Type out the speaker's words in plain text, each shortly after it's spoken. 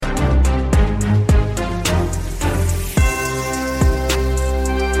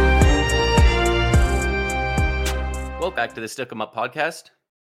back to the Stick 'em Up podcast.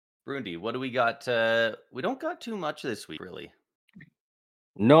 Brundi, what do we got? We don't got too much this week, really.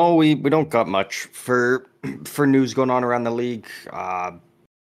 No, we don't got much for for news going on around the league.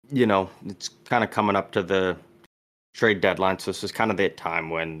 It's kind of coming up to the trade deadline, so this is kind of the time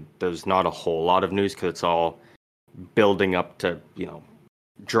when there's not a whole lot of news because it's all building up to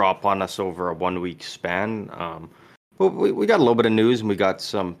drop on us over a 1 week span. But we got a little bit of news, and we got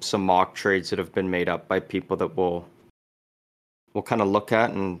some mock trades that have been made up by people that we'll kind of look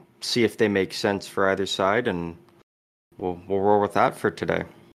at and see if they make sense for either side, and we'll roll with that for today.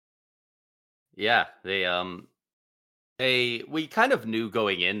 Yeah, we kind of knew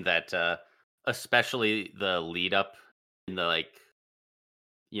going in that especially the lead up in the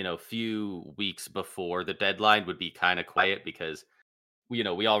few weeks before the deadline would be kind of quiet because we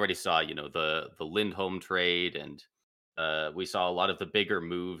already saw the Lindholm trade, and we saw a lot of the bigger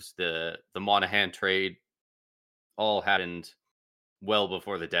moves. The Monahan trade all happened well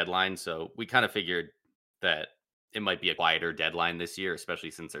before the deadline, so we kind of figured that it might be a quieter deadline this year,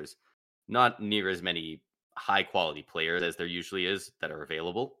 especially since there's not near as many high quality players as there usually is that are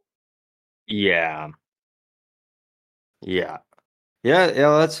available. Yeah. Yeah. Yeah,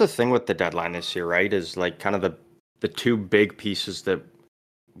 that's the thing with the deadline this year, right? Is like kind of the two big pieces that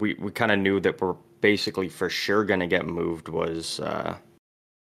we kind of knew that were basically for sure going to get moved was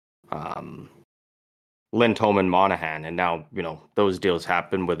um, Lindholm and Monahan, and now those deals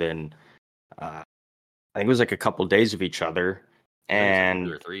happen within I think it was like a couple days of each other, and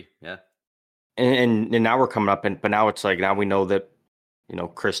 2 or 3, yeah. And now we're coming up, but now it's like now we know that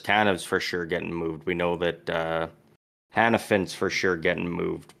Chris Tanev's for sure getting moved. We know that Hannafin's for sure getting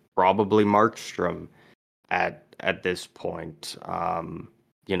moved. Probably Markstrom at this point. And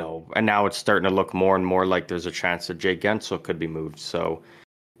now it's starting to look more and more like there's a chance that Jake Gensel could be moved. So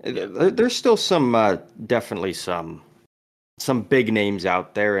there's still some definitely some big names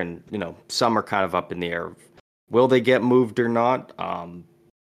out there, and some are kind of up in the air. Will they get moved or not?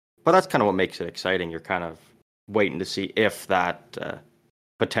 But that's kind of what makes it exciting. You're kind of waiting to see if that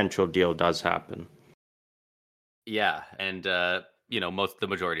potential deal does happen. Yeah, and the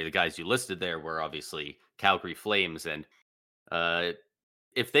majority of the guys you listed there were obviously Calgary Flames, and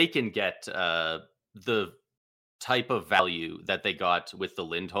if they can get the type of value that they got with the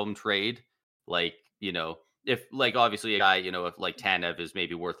Lindholm trade, if obviously a guy, if like Tanev is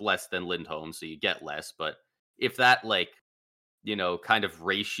maybe worth less than Lindholm, so you get less, but if that kind of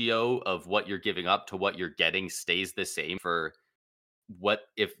ratio of what you're giving up to what you're getting stays the same for what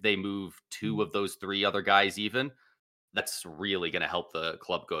if they move 2 of those 3 other guys even, that's really going to help the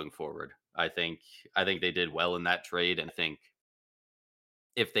club going forward. I think they did well in that trade, and I think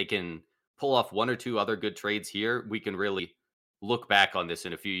if they can pull off 1 or 2 other good trades here, we can really look back on this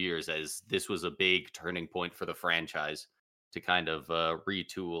in a few years as this was a big turning point for the franchise to kind of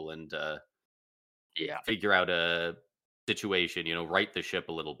retool and figure out a situation, right the ship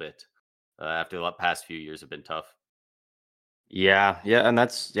a little bit after the past few years have been tough. Yeah, and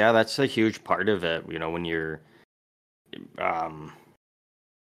that's a huge part of it. When you're,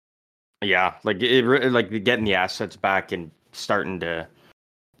 like getting the assets back and starting to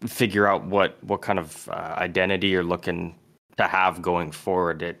figure out what kind of identity you're looking to have going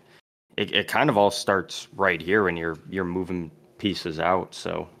forward. It kind of all starts right here when you're moving pieces out.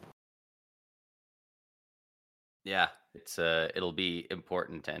 So yeah, it'll be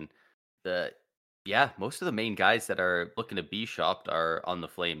important, and most of the main guys that are looking to be shopped are on the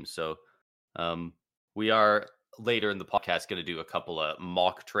Flames. So we are later in the podcast going to do a couple of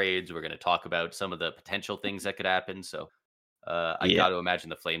mock trades. We're going to talk about some of the potential things that could happen. So I got to imagine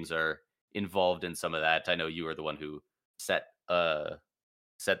the Flames are involved in some of that. I know you are the one who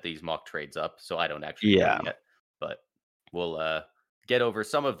set these mock trades up, so I don't actually know yet. But we'll get over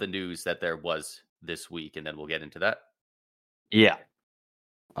some of the news that there was this week, and then we'll get into that. Yeah.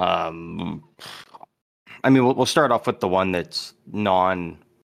 I mean, we'll start off with the one that's non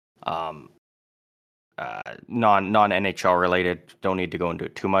NHL related. Don't need to go into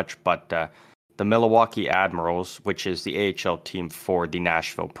it too much, but the Milwaukee Admirals, which is the AHL team for the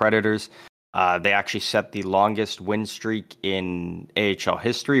Nashville Predators, they actually set the longest win streak in AHL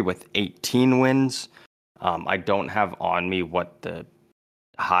history with 18 wins. I don't have on me what the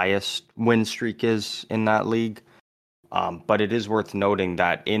highest win streak is in that league, but it is worth noting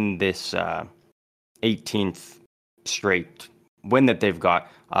that in this 18th straight win that they've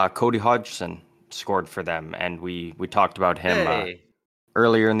got, Cody Hodgson scored for them, and we talked about him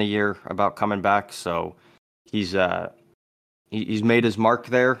earlier in the year about coming back. So he's made his mark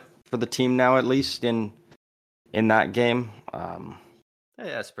there for the team now, at least in that game. Yeah,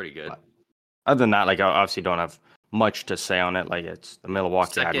 that's pretty good. Other than that, I obviously don't have much to say on it. Like it's the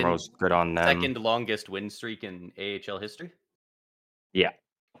Milwaukee Second Admirals, good on them. second longest win streak in AHL history. Yeah,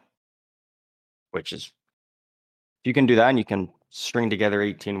 which is if you can do that and you can string together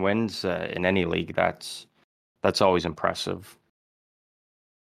 18 wins in any league, that's always impressive.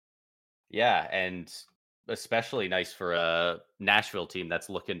 Yeah, and especially nice for a Nashville team that's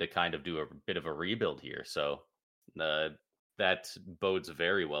looking to kind of do a bit of a rebuild here. So uh, that bodes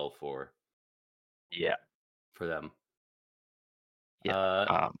very well Yeah, for them. yeah. Uh,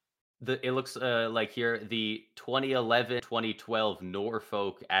 Um, it looks like here the 2011-2012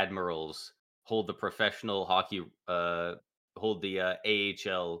 Norfolk Admirals hold the professional hockey hold the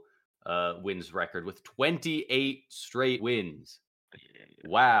AHL wins record with 28 straight wins.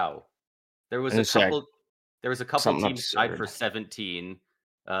 Wow. There was and a it's like couple there was a couple something teams tied for absurd. 17.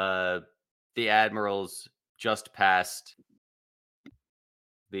 Uh, the Admirals just passed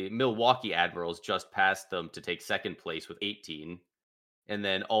the Milwaukee Admirals just passed them to take second place with 18, and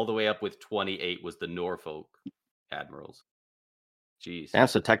then all the way up with 28 was the Norfolk Admirals. Jeez. Yeah,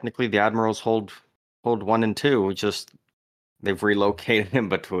 so technically the Admirals hold 1 and 2. We just they've relocated in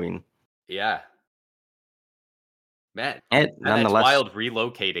between. Yeah. Man, And that's nonetheless, wild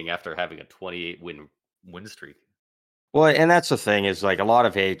relocating after having a 28 win streak. well, and that's the thing is like a lot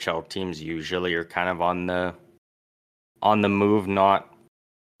of AHL teams usually are kind of on the move. Not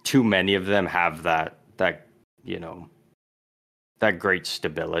too many of them have that you know that great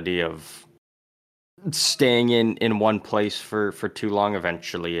stability of staying in one place for too long.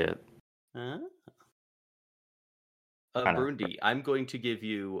 Eventually, it Huh? kind of Brundi, I'm going to give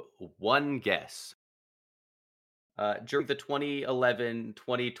you one guess. During the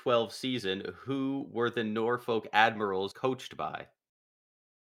 2011-2012 season, who were the Norfolk Admirals coached by?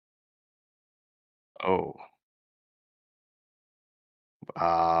 oh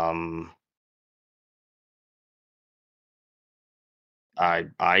um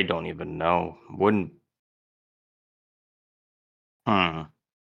I don't even know. Wouldn't hmm.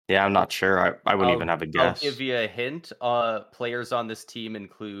 Yeah, I'm not sure. I wouldn't even have a I'll give guess. you a hint. Players on this team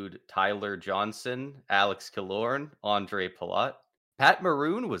include Tyler Johnson, Alex Killorn, Andre Palat. Pat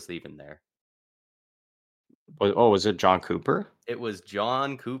Maroon was even there. Oh, was it John Cooper? It was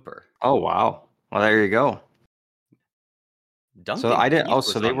John Cooper. Oh wow. Well, there you go. So Duncan I didn't. Keith Oh,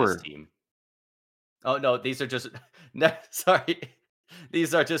 so was they on this were. team. Oh no, these are just no, sorry.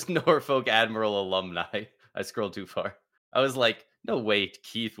 These are just Norfolk Admiral alumni. I scrolled too far. I was like, no wait,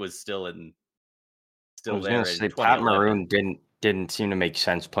 Keith was I still was gonna there in say Pat 2011. Maroon didn't seem to make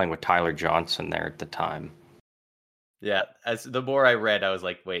sense playing with Tyler Johnson there at the time. Yeah, as the more I read, I was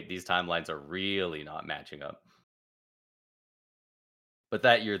like, wait, these timelines are really not matching up. But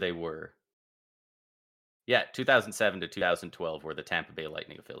that year they were. Yeah, 2007 to 2012 were the Tampa Bay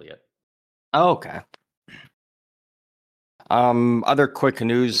Lightning affiliate. Oh, okay. Other quick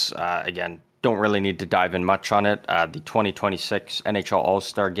news. Again, don't really need to dive in much on it. The 2026 NHL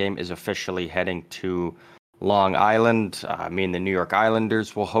All-Star Game is officially heading to Long Island. Me and the New York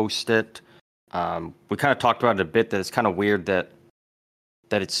Islanders will host it. We kind of talked about it a bit. That it's kind of weird that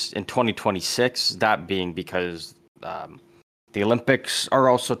it's in 2026. That being because the Olympics are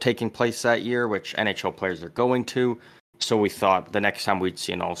also taking place that year, which NHL players are going to. So we thought the next time we'd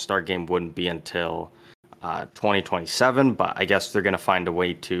see an All-Star Game wouldn't be until 2027, but I guess they're going to find a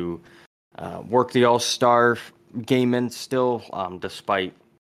way to work the All-Star game in still, despite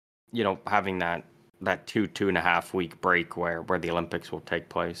having that 2.5 week break where the Olympics will take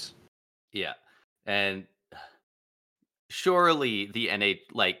place. Yeah. And surely the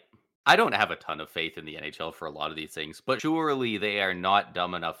I don't have a ton of faith in the NHL for a lot of these things, but surely they are not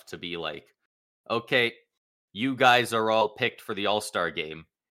dumb enough to be like, okay, you guys are all picked for the All-Star game.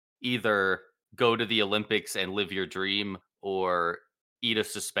 Either go to the Olympics and live your dream or eat a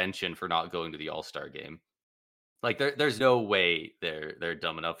suspension for not going to the All-Star game. Like there's no way they're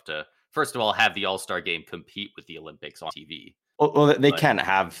dumb enough to first of all have the All-Star game compete with the Olympics on TV. Well, But they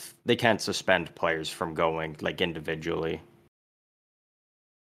can't suspend players from going like individually.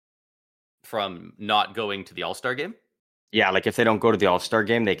 from not going to the All-Star game? Yeah, like if they don't go to the All-Star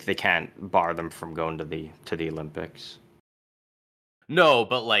game, they can't bar them from going to the Olympics. No,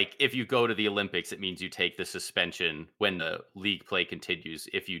 but like if you go to the Olympics, it means you take the suspension when the league play continues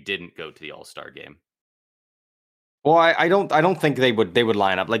if you didn't go to the All-Star game. Well, I don't think they would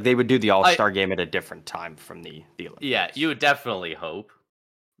line up. Like they would do the I All-Star game at a different time from the Yeah, you Olympics. would definitely hope.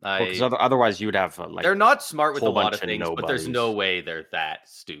 Well, because I otherwise you would have like They're not smart a with a whole lot bunch of of things, but there's no nobodies. way they're that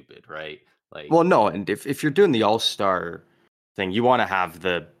stupid, right? Well, Like no, and if you're doing the All-Star thing, you want to have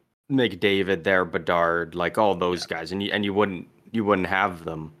the McDavid there, Bedard, like all yeah. those guys, and you wouldn't have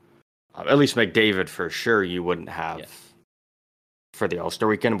them. At least McDavid for sure you wouldn't Yeah, have for the All-Star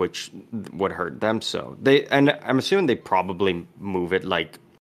weekend, which would hurt them. So and I'm assuming they probably move it like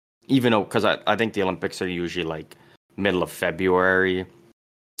even though because I think the Olympics are usually like middle of February,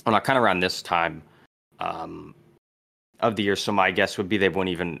 or not kind of around this time um, of the year. So my guess would be they won't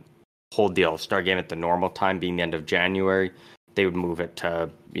even hold the All-Star game at the normal time, being the end of January. They would move it to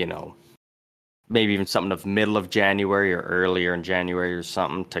maybe even something of middle of January or earlier in January or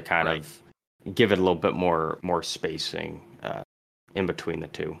something to kind right. of give it a little bit more spacing in between the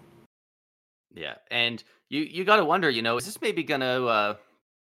two. Yeah, and you got to wonder, is this maybe gonna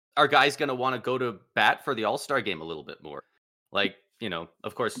are guys gonna want to go to bat for the All Star game a little bit more? Like,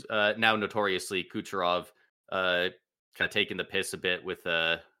 of course, now notoriously Kucherov, kind of taking the piss a bit with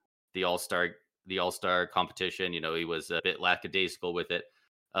the All Star the All Star competition. He was a bit lackadaisical with it,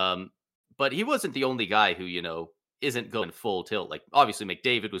 um, but he wasn't the only guy who isn't going full tilt. Like, obviously,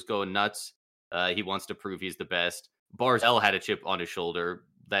 McDavid was going nuts. He wants to prove he's the best. Barzell had a chip on his shoulder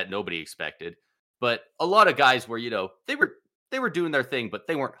that nobody expected. But a lot of guys were, they were doing their thing, but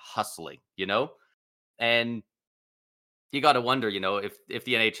they weren't hustling. And you got to wonder, if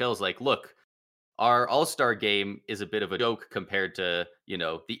the NHL is like, look, our All Star game is a bit of a joke compared to the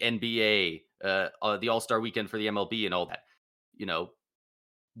NBA, the All Star weekend for the MLB and all that. You know,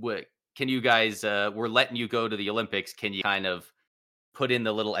 what can you guys? We're letting you go to the Olympics. Can you kind of put in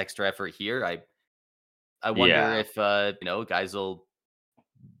the little extra effort here? I wonder Yeah. if guys will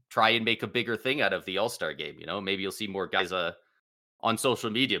try and make a bigger thing out of the All Star game. Maybe you'll see more guys on social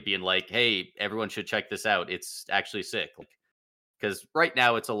media being like, "Hey, everyone should check this out. It's actually sick." Because right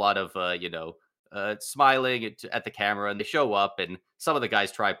now it's a lot of smiling at the camera, and they show up, and some of the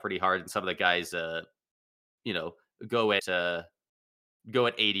guys try pretty hard, and some of the guys you know go at uh, go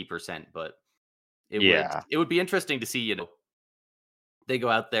at 80%. But it would Yeah. it would be interesting to see they go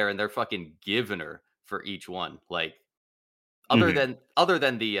out there and they're fucking giving her for each one. Like Hmm. other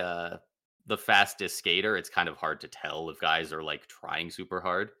than the fastest skater, it's kind of hard to tell if guys are like trying super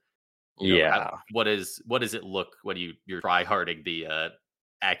hard. How Yeah. what does it look when you're try harding the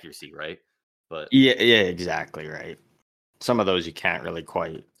accuracy, right? But Yeah. Yeah. Exactly right. Some of those you can't really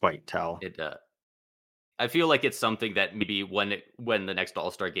quite tell. it I feel like it's something that maybe when the next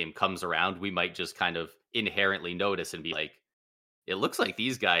All-Star game comes around, we might just kind of inherently notice and be like, it looks like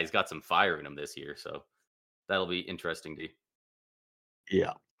these guys got some fire in them this year, so that'll be interesting to.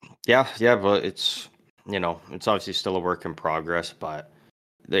 Yeah. Yeah. Yeah. But it's obviously still a work in progress, but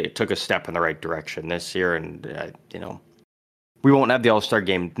they took a step in the right direction this year, and we won't have the All Star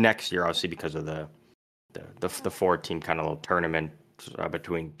game next year, obviously, because of the 4 team kind of little tournament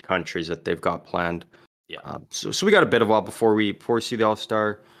between countries that they've got planned. Yeah. So we got a bit of a while before we see the All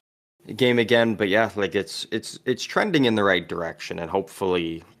Star game again, but yeah, like it's trending in the right direction, and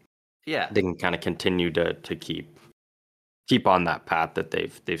hopefully Yeah. they can kind of continue to keep on that path that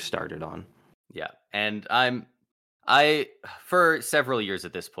they've started on. Yeah. And I for several years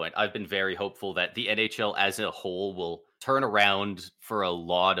at this point, I've been very hopeful that the NHL as a whole will turn around for a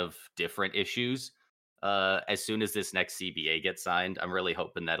lot of different issues. As soon as this next CBA gets signed, I'm really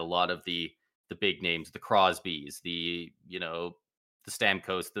hoping that a lot of the big names, the Crosbys, the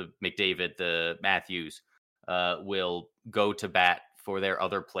Stamkos, the McDavid, the Matthews, will go to bat for their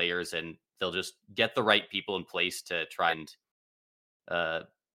other players, and they'll just get the right people in place to try and uh,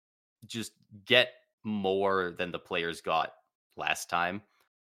 just get more than the players got last time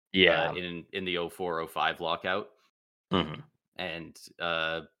Yeah. in the 04-05 lockout. Hmm. And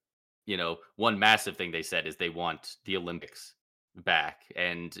one massive thing they said is they want the Olympics back,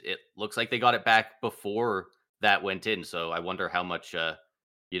 and it looks like they got it back before that went in. So I wonder how much the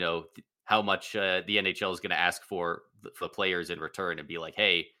NHL is going to ask for the players in return, and be like,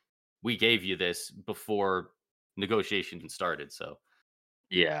 hey, we gave you this before negotiations started. So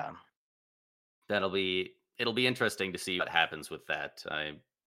Yeah. it'll be interesting to see what happens with that.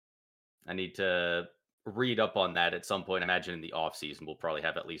 I need to read up on that at some point. I imagine in the off season we'll probably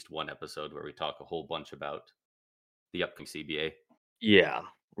have at least one episode where we talk a whole bunch about the upcoming CBA. Yeah.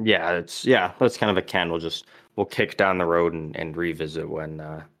 Yeah, that's kind of a can we'll kick down the road and revisit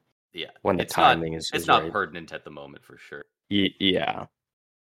Yeah, when the timing is it's is not right. pertinent at the moment for sure. Yeah.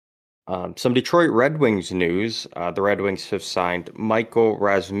 Some Detroit Red Wings news. The Red Wings have signed Michael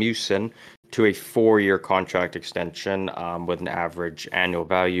Rasmussen to a 4-year contract extension with an average annual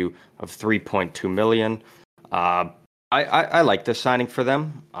value of 3.2 million. Uh, I like this signing for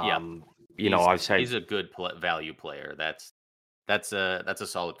them. Yeah, I've said he's a good value player. That's a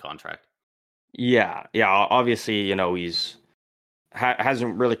solid contract. yeah. Obviously,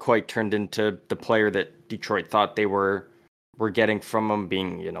 hasn't really quite turned into the player that Detroit thought they were we're getting from him,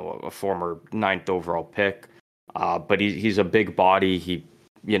 being a former ninth overall pick. But he's a big body. He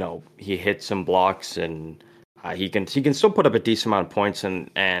hits some blocks, and he can still put up a decent amount of points,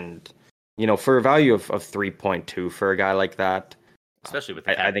 and for a value of 3.2 for a guy like that, especially with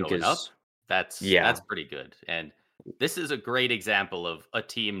the I cap think going up. is That's yeah, pretty good. And this is a great example of a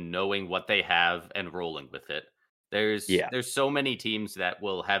team knowing what they have and rolling with it. There's yeah, there's so many teams that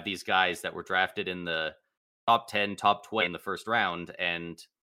will have these guys that were drafted in the top 10, top 20 in the first round, and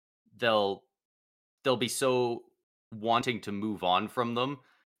they'll they'll be so wanting to move on from them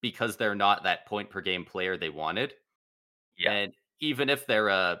because they're not that point per game player they wanted. yeah, And even if they're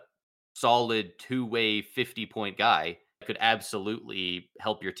a solid two-way 50-point guy, could absolutely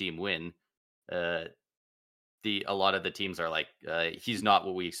help your team win. Uh, the A lot of the teams are like, he's not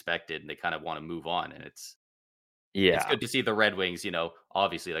what we expected, and they kind of want to move on. And it's yeah, good to see the Red Wings.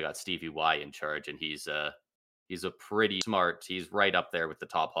 Obviously they got Stevie Y in charge, and he's a pretty smart. He's right up there with the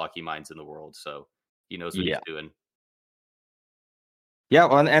top hockey minds in the world, so he knows what he's yeah. doing. Yeah,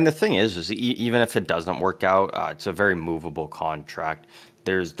 well, and the thing is even if it doesn't work out, it's a very movable contract.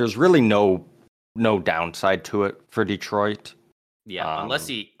 There's really no downside to it for Detroit. Yeah, unless Um,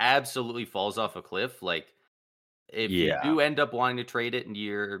 he absolutely falls off a cliff. Like, if you yeah, do end up wanting to trade it in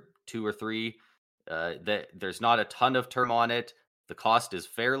year 2 or 3, that there's not a ton of term on it. The cost is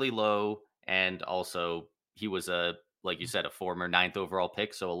fairly low, and also he was like you said, a former ninth overall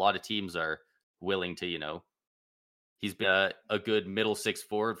pick, so a lot of teams are willing to, he's been a good middle six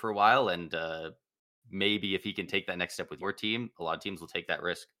forward for a while, and maybe if he can take that next step with your team, a lot of teams will take that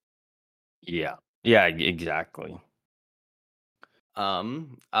risk. yeah, yeah, exactly.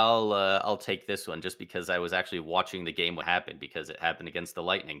 I'll take this one just because I was actually watching the game when it happened, because it happened against the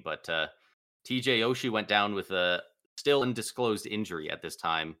Lightning. But TJ Oshie went down with a still undisclosed injury at this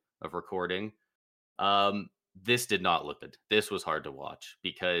time of recording. This did not look good. This was hard to watch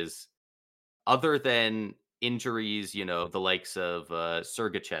because other than injuries, the likes of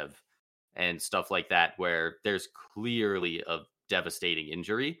Sergachev and stuff like that, where there's clearly a devastating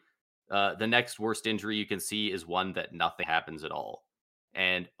injury. The next worst injury you can see is one that nothing happens at all.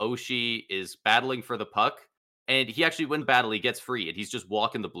 And Oshie is battling for the puck, and he actually wins the battle. He gets free, and he's just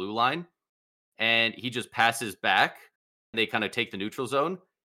walking the blue line, and he just passes back. They kind of take the neutral zone,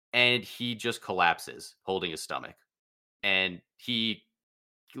 and he just collapses, holding his stomach, and he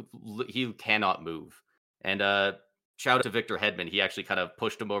cannot move. And shout out to Victor Hedman. He actually kind of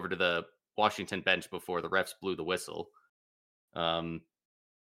pushed him over to the Washington bench before the refs blew the whistle. Um,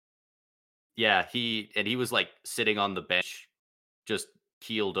 yeah, he was like sitting on the bench, just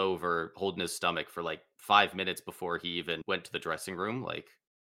keeled over, holding his stomach for like 5 minutes before he even went to the dressing room. Like,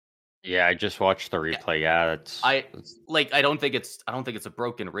 Yeah, I just watched the yeah, replay. Yeah, I I don't think it's a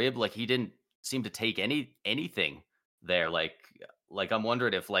broken rib. Like, he didn't seem to take anything there. Like I'm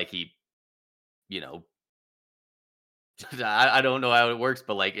wondering if like he, you know, I don't know how it works,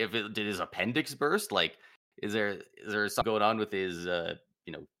 but like if it did his appendix burst, like is there something going on with his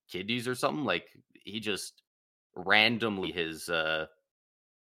kidneys or something? Like, he just randomly his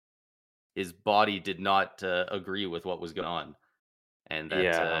body did not agree with what was going on, and that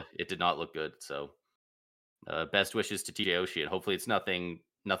yeah, it did not look good. So best wishes to TJ Oshie, and hopefully it's nothing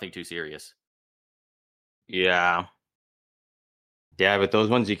too serious. yeah, yeah. But those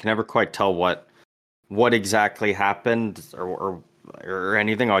ones you can never quite tell what exactly happened or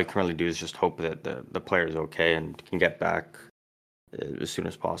anything. All you can really do is just hope that the player is okay and can get back as soon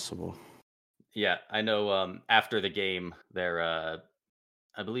as possible. Yeah, I know. After the game, there,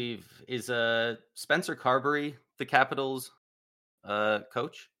 I believe, is Spencer Carberry the Capitals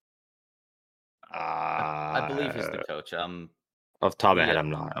coach. I believe he's the Uh, coach. Off the top of my He head,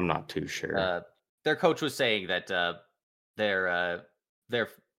 I'm not too sure. their coach was saying that they're they're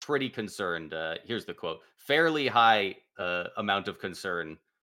pretty concerned. Here's the quote: "Fairly high amount of concern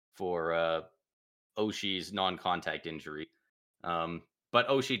for Oshie's non-contact injury." But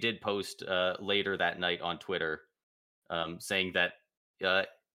Oshie did post later that night on Twitter, saying that uh,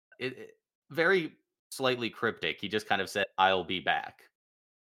 very slightly cryptic. He just kind of said, "I'll be back."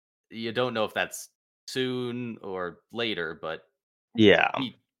 You don't know if that's soon or later, but Yeah,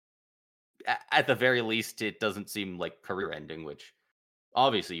 he at the very least, it doesn't seem like career ending, which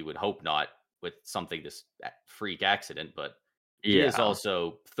obviously you would hope not with something this freak accident, but he is yeah,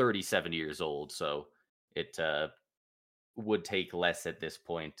 also 37 years old, so it would take less at this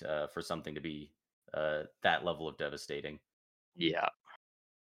point for something to be that level of devastating. yeah,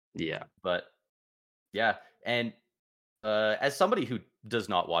 yeah. But yeah, and as somebody who does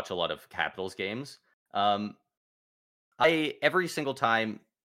not watch a lot of Capitals games, um, I every single time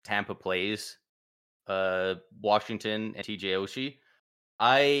Tampa plays, Washington and TJ Oshie.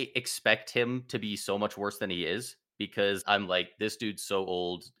 I expect him to be so much worse than he is because I'm like, this dude's so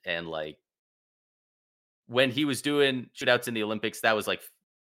old. And like when he was doing shootouts in the Olympics, that was like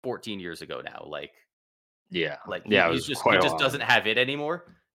 14 years ago now. Yeah. Like Yeah, it was he quite a just while doesn't ago. have it anymore.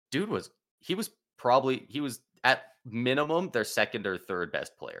 Dude was he was at minimum their second or third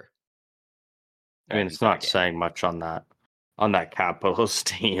best player I mean, that it's entire not game. saying much on that Capitals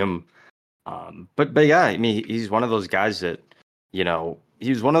team. But yeah, I mean, he's one of those guys that, he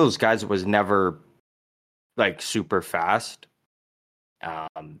was one of those guys that was never like super fast.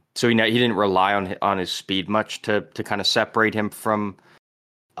 So he didn't rely on his speed much to kind of separate him from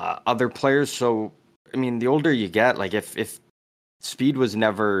other players. So I mean, the older you get, like if speed was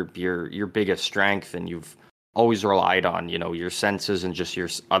never your biggest strength, and you've always relied on your senses and just your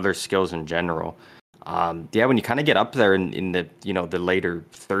other skills in general. Yeah, when you kind of get up there in the the later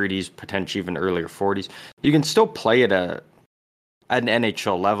 30s, potentially even earlier 40s, you can still play at an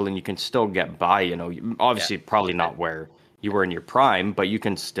NHL level, and you can still get by. Yeah. Obviously, probably not where you were in your prime, but you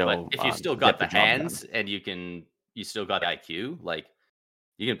can But still if you still got get the the job done. hands and you still got the IQ, like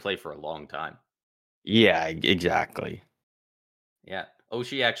you can play for a long time. Yeah, exactly. Yeah.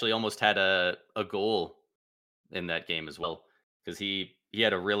 Oshie actually almost had a goal in that game as well because he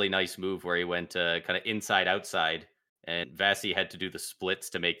had a really nice move where he went kind of inside outside and Vasi had to do the splits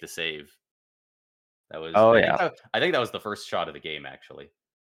to make the save. That was Oh yeah. I think that was the first shot of the game actually.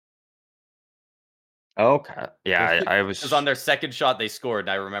 Okay. Yeah, I Because on was. their second shot they scored, and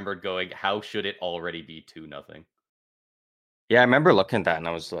I remembered going, "How should it already be 2-0?" Yeah, I remember looking at that and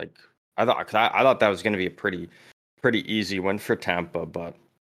I was like, I thought that was going to be a pretty easy win for Tampa, but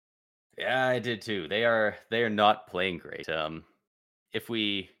Yeah, I did too. They are not playing great. If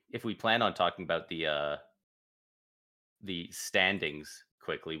we plan on talking about the standings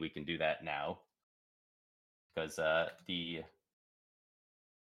quickly, we can do that now because the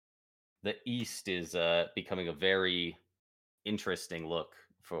East is becoming a very interesting look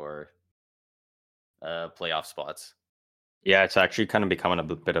for playoff spots. yeah, it's actually kind of becoming a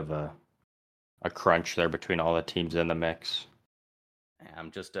bit of a crunch there between all the teams in the mix.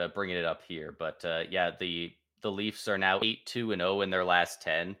 I'm just bringing it up here, but yeah, the Leafs are now 8-2-0 in their last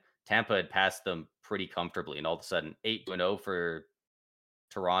 10. Tampa had passed them pretty comfortably, and all of a sudden 8-0 for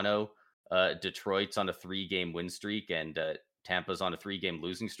Toronto. Detroit's on a 3-game win streak, and Tampa's on a 3-game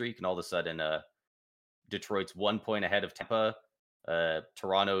losing streak, and all of a sudden Detroit's 1 point ahead of Tampa.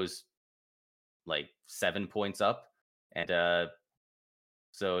 Toronto's like 7 points up, and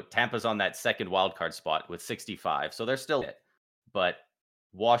so Tampa's on that second wild card spot with 65. So they're still it. But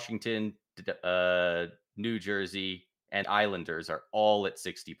Washington, New Jersey, and Islanders are all at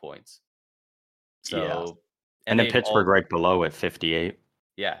 60 points. Yeah. So And and then they've Pittsburgh all right below at 58.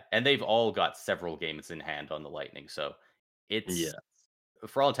 yeah, and they've all got several games in hand on the Lightning. So it's Yeah.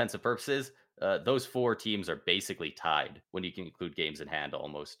 for all intents and purposes, those four teams are basically tied when you can include games in hand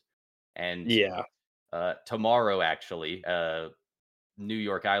almost. And Yeah. tomorrow, actually, New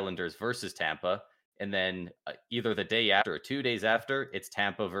York Islanders versus Tampa, and then either the day after or 2 days after, it's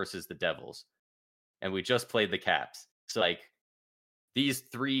Tampa versus the Devils, and we just played the Caps. So like these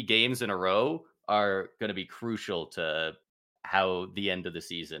 3 games in a row are going to be crucial to how the end of the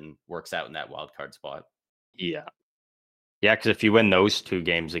season works out in that wild card spot. Yeah. Yeah, because if you win those two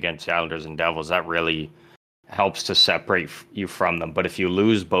games against the Islanders and Devils, that really helps to separate you from them. But if you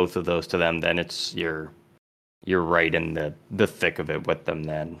lose both of those to them, then you're right in the thick of it with them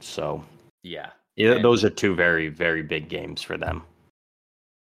then. So Yeah, yeah, and those are two very, very big games for them.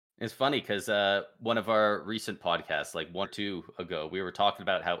 it's funny because one of our recent podcasts, like 1 or 2 ago, we were talking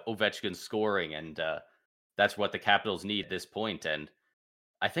about how Ovechkin's scoring, and that's what the Capitals need at this point. And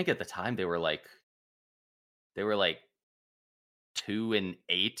I think at the time they were like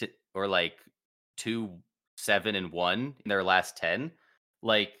 2-8 or like 2-7-1 in their last 10.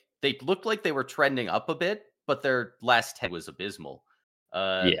 Like they looked like they were trending up a bit, but their last 10 was abysmal.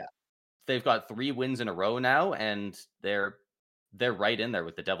 Uh, Yeah. they've got 3 wins in a row now, and they're right in there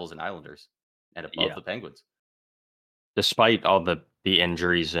with the Devils and Islanders, and above Yeah. the Penguins. Despite all the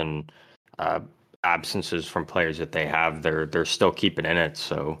injuries and uh, absences from players that they have, they're still keeping in it.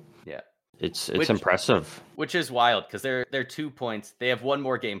 So Yeah, it's which impressive. which is wild because they're 2 points. They have one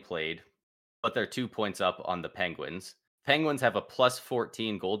more game played, but they're 2 points up on the Penguins. Penguins have a plus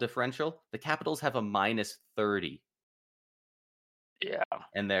 14 goal differential. The Capitals have a minus 30, Yeah.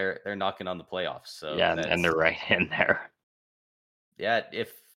 and they're knocking on the playoffs. So Yeah, and that's they're right in there. yeah.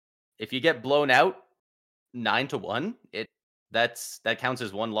 If you get blown out 9-1, that counts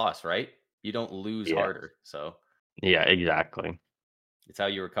as one loss, right? You don't lose Yeah. harder. So Yeah, exactly. It's how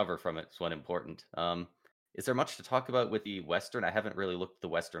you recover from it. It's one important. Is there much to talk about with the Western? I haven't really looked at the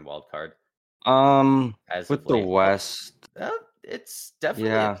Western wild card as of With the late, but West, it's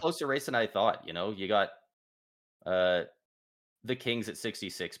definitely a yeah, closer race than I thought. You got uh, the Kings at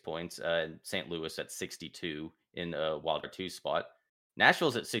 66 points, and St. Louis at 62 in a wild card two spot.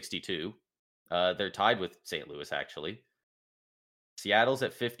 Nashville's at 62. They're tied with St. Louis actually. Seattle's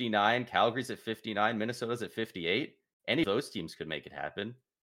at 59, Calgary's at 59, Minnesota's at 58. Any of those teams could make it happen.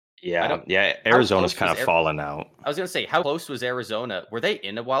 I yeah, don't. yeah. How Arizona's close kind was of fallen out. I was gonna say, how close was Arizona? Were they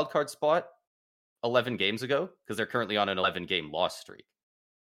in a wild card spot 11 games ago? Because they're currently on an 11-game loss streak.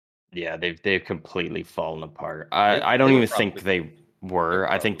 Yeah, they've completely fallen apart. They I don't they were even think probably they they were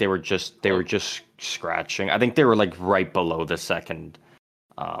were. I think probably they were close. just scratching. I think they were like right below the second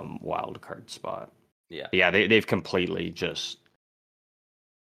wild card spot. Yeah. But yeah, they've completely just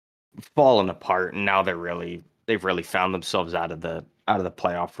fallen apart, and now they've really found themselves out of the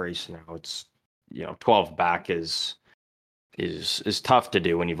playoff race now. It's 12 back is tough to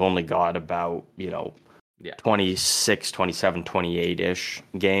do when you've only got about Yeah. 26, 27, 28-ish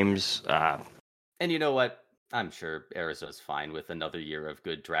games. And you know what? I'm sure Arizona's fine with another year of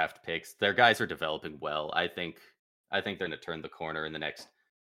good draft picks. Their guys are developing well. I think they're going to turn the corner in the next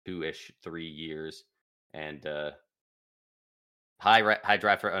 2-ish 3 years. And high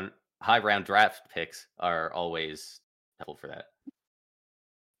round draft picks are always helpful for that.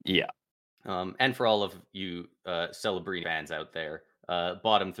 Yeah. And for all of you Celebrini fans out there,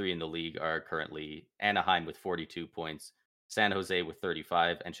 bottom three in the league are currently Anaheim with 42 points, San Jose with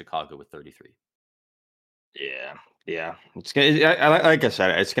 35, and Chicago with 33. Yeah, yeah. It's gonna, like I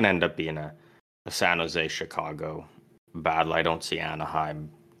said, it's gonna end up being a San Jose Chicago battle. I don't see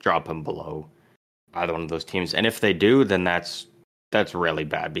Anaheim dropping below either one of those teams, and if they do, then that's really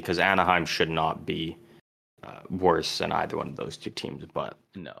bad because Anaheim should not be worse than either one of those two teams. But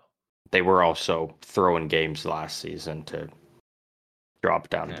No. they were also throwing games last season to drop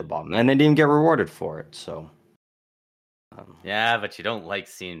down to the bottom, and they didn't get rewarded for it. So, Yeah, but you don't like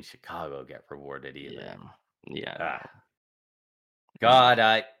seeing Chicago get rewarded yeah, either. yeah, Ah, no.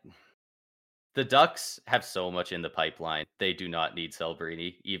 God, the Ducks have so much in the pipeline. They do not need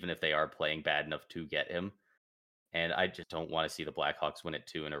Celebrini, even if they are playing bad enough to get him. And I just don't want to see the Blackhawks win it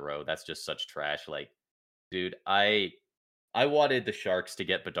 2 in a row. That's just such trash. Like, dude, I wanted the Sharks to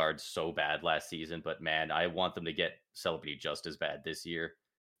get Bedard so bad last season, but man, I want them to get Celebrini just as bad this year,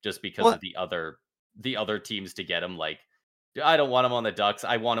 just because of What? the other teams to get him. Like, I don't want him on the Ducks.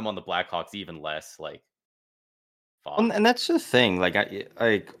 I want him on the Blackhawks even less. Like, fuck. And that's the thing.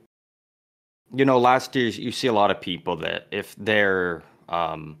 Last year you see a lot of people that if if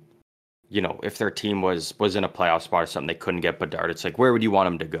their team was in a playoff spot or something, they couldn't get Bedard. It's like, where would you want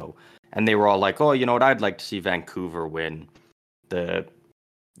him to go? And they were all like, oh, you know what? I'd like to see Vancouver win the,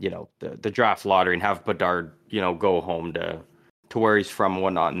 the draft lottery and have Bedard, go home to where he's from and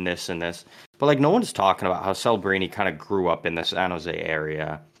whatnot and this and this. But like, no one's talking about how Celebrini kind of grew up in the San Jose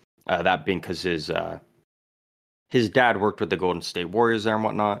area. That being because his dad worked with the Golden State Warriors there and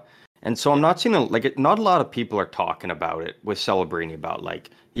whatnot. And so I'm Yeah. not seeing not a lot of people are talking about it with Celebrini about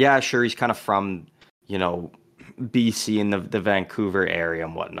like, yeah, sure, he's kind of from, you know, BC in the Vancouver area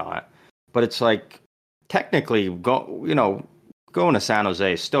and whatnot. But it's like technically going to San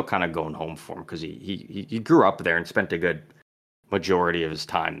Jose is still kind of going home for him because he grew up there and spent a good majority of his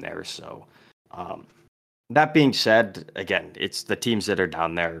time there. So that being said, again, it's the teams that are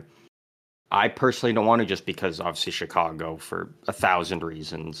down there. I personally don't want to just because obviously Chicago for 1,000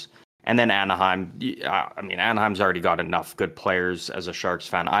 reasons. And then Anaheim, I mean, Anaheim's already got enough good players as a Sharks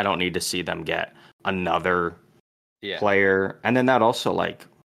fan. I don't need to see them get another Yeah. player. And then that also, like,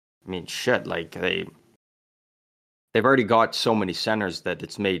 I mean, shit, like they've already got so many centers that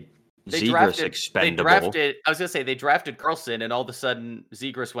it's made They Zegras drafted they expendable. drafted I was gonna say they drafted Carlson and all of a sudden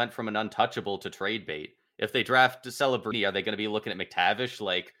Zegras went from an untouchable to trade bait. If they draft Celebrini, are they gonna be looking at McTavish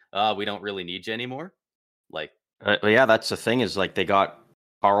like, we don't really need you anymore? Like, Yeah, that's the thing is like they got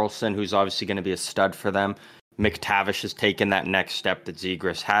Carlson, who's obviously going to be a stud for them. McTavish has taken that next step that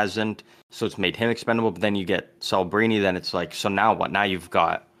Zegras hasn't, so it's made him expendable. But then you get Celebrini, then it's like, so now what? Now you've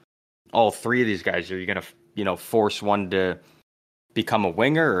got all three of these guys. Are you going to, force one to become a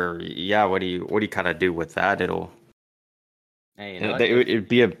winger, or yeah, what do you kind of do with that? hey, you know what? It'd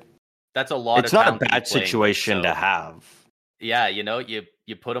be a. That's a lot It's of not a talent to be bad playing with. situation to So have. yeah,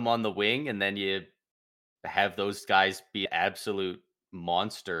 you put them on the wing and then you have those guys be absolute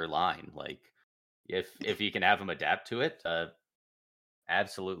monster line. Like if you can have them adapt to it,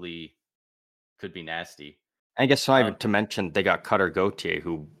 absolutely could be nasty. I guess not even Um, to mention they got Cutter Gauthier,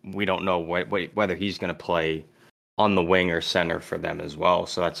 who we don't know whether he's going to play on the wing or center for them as well.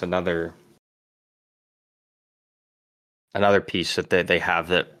 So that's another piece that they have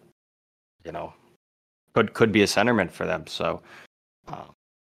that, you know, could be a centerman for them. So uh,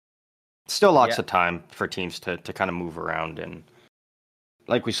 still lots Yeah, of time for teams to kind of move around. And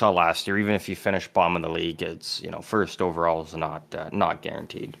like we saw last year, even if you finish bottom of the league, it's, first overall is not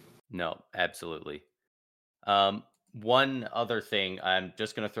guaranteed. no, absolutely. Um, One other thing I'm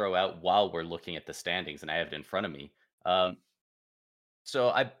just going to throw out while we're looking at the standings, and I have it in front of me. So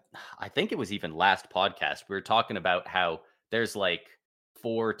I think it was even last podcast we were talking about how there's like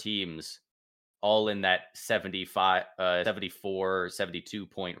four teams all in that 75, 74, 72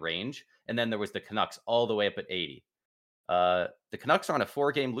 point range, and then there was the Canucks all the way up at 80. The Canucks are on a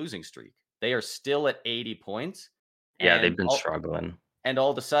 4-game losing streak. They are still at 80 points, Yeah, and they've been struggling.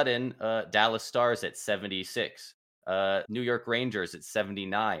 all of a sudden, Dallas Stars at 76, New York Rangers at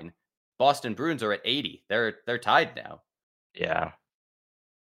 79, Boston Bruins are at 80. They're tied now. Yeah.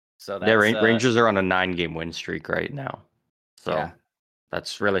 So Their that's Rangers are on a 9-game win streak right now. yeah, So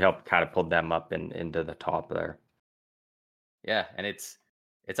that's really helped catapult them up into the top there. yeah, and it's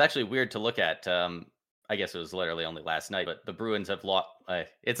actually weird to look at. I guess it was literally only last night, but the Bruins have lost.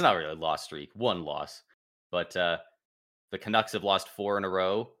 It's not really a lost streak, one loss, but the Canucks have lost four in a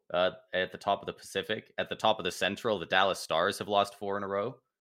row. At the top of the Pacific, at the top of the Central, the Dallas Stars have lost four in a row.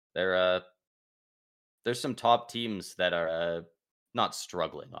 They're there's some top teams that are not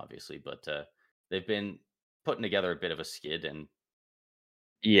struggling, obviously, but they've been putting together a bit of a skid, and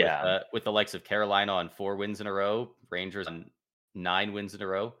Yeah, with the likes of Carolina on 4 wins in a row, Rangers on 9 wins in a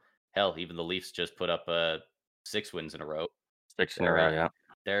row. Hell, even the Leafs just put up 6 wins in a row. 6 in a They're row. Yeah,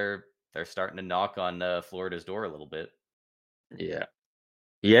 they're starting to knock on Florida's door a little bit. yeah,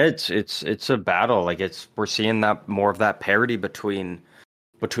 yeah. It's a battle. Like we're seeing that more of that parity between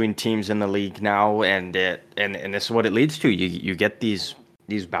teams in the league now, and this is what it leads to. You get these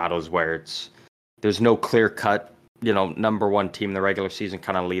battles where there's no clear cut, number one team in the regular season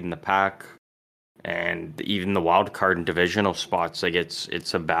kind of leading the pack, and even the wild card and divisional spots. Like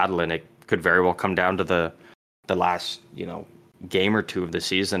it's a battle, and it could very well come down to the last game or two of the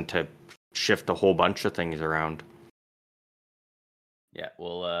season to shift a whole bunch of things around. Yeah,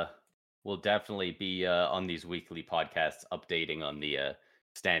 we'll definitely be on these weekly podcasts updating on the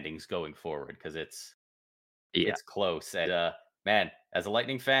standings going forward because Yeah, it's close. And man, as a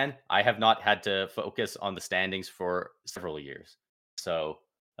Lightning fan, I have not had to focus on the standings for several years. So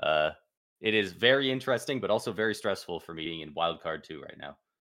uh, it is very interesting, but also very stressful for me being in wild card two right now.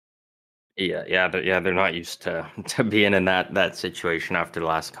 yeah. They're not used to to being in that situation after the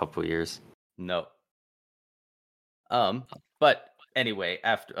last couple of years. No. But anyway,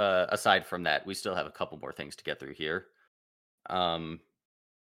 after aside from that, we still have a couple more things to get through here. Um,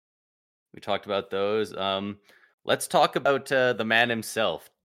 we talked about those. Let's talk about the man himself,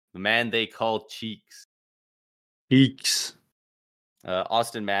 the man they call Cheeks. Peaks.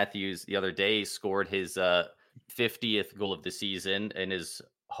 Austin Matthews the other day scored his 50th goal of the season in his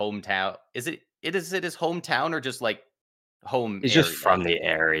hometown. Is it his hometown or just like home He's just area? from the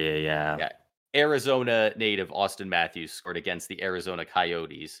area, yeah. Yeah. Arizona native Austin Matthews scored against the Arizona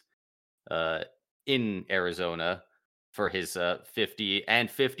Coyotes in Arizona for his 50 and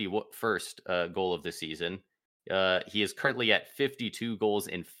 51st goal of the season. He is currently at 52 goals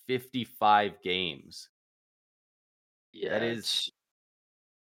in 55 games. That Yeah, is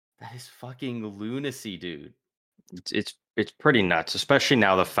that is fucking lunacy, dude. it's pretty nuts, especially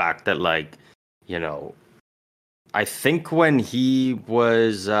now the fact that, like, you know, I think when he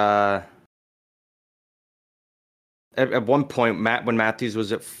was at one point, when Matthews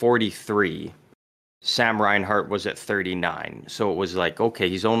was at 43, Sam Reinhart was at 39. So it was like, okay,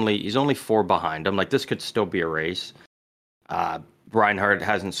 he's only four behind. I'm like, this could still be a race. Uh, Reinhardt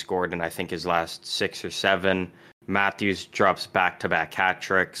hasn't scored in, I think, his last 6 or 7. Matthews drops back-to-back hat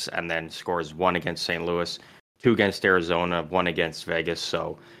tricks and then scores one against St. Louis, two against Arizona, one against Vegas.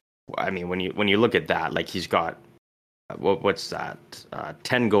 So, I mean, when you look at that, like, he's got what's that?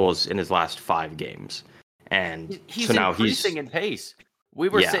 10 goals in his last 5 games, and He's so now increasing in pace. We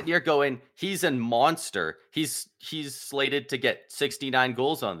were yeah, sitting here going, he's a monster. He's slated to get 69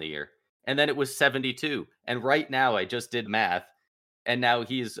 goals on the year. And then it was 72. And right now I just did math and now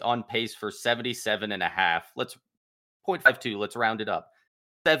he's on pace for 77 and a half. Let's 0.52, let's round it up.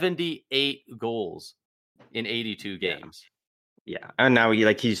 78 goals in 82 yeah, games. yeah, and now he's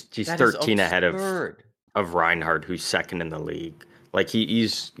That is 13 ahead absurd. of Reinhardt, who's second in the league. Like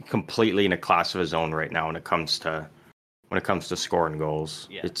he's completely in a class of his own right now when it comes to scoring goals.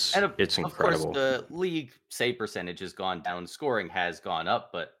 Yeah. It's And it's of course incredible. the league save percentage has gone down, scoring has gone up,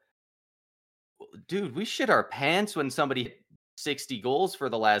 but dude, we shit our pants when somebody hit 60 goals for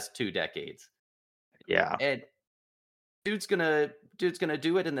the last 2 decades. Yeah. And dude's gonna dude's gonna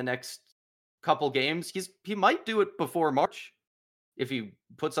do it in the next couple games. He might do it before March if he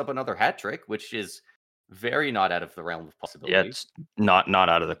puts up another hat trick, which is very not out of the realm of Yeah, possibility. it's not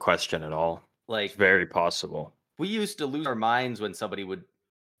out of the question at all. It's Like, very possible. we used to lose our minds when somebody would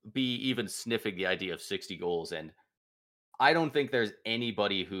be even sniffing the idea of 60 goals, and I don't think there's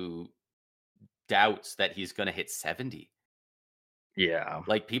anybody who doubts that he's gonna hit 70. Yeah.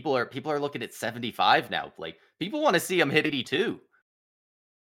 Like, people are looking at 75 now. Like, people wanna see him hit 82.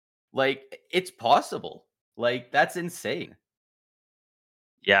 Like, it's possible. Like, that's insane.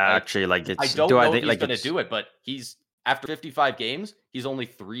 Yeah, Like, actually, like I it's do don't I know if think he's like gonna it's do it, but he's after 55 games, he's only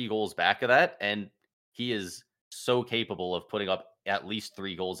 3 goals back of that, and he is so capable of putting up at least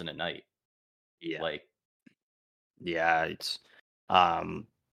 3 goals in a night. yeah. Like, Yeah, um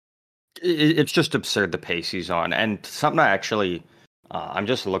it's just absurd the pace he's on. And something I actually I'm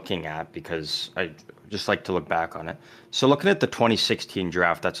just looking at because I just like to look back on it. So looking at the 2016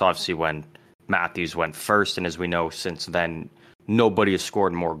 draft, that's obviously when Matthews went first, and as we know, since then nobody has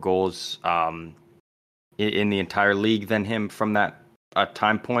scored more goals in the entire league than him from that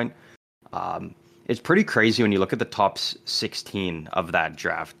time point. Um, it's pretty crazy when you look at the top 16 of that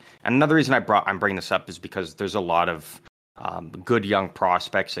draft. And another reason I'm bringing this up is because there's a lot of good young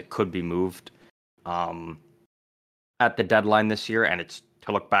prospects that could be moved um, at the deadline this year. And it's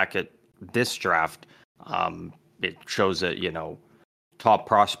to look back at this draft, it shows that top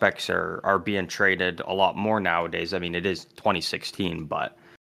prospects are being traded a lot more nowadays. I mean, it is 2016, but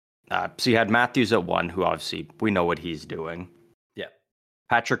so you had Matthews at 1, who obviously we know what he's doing. yeah.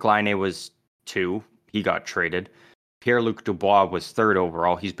 Patrick Laine was 2. He got traded. Pierre-Luc Dubois was 3rd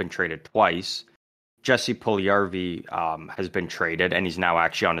overall. He's been traded twice. Jesse Puljujarvi has been traded, and he's now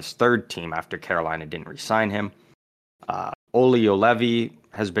actually on his 3rd team after Carolina didn't re-sign him. Olli Juolevi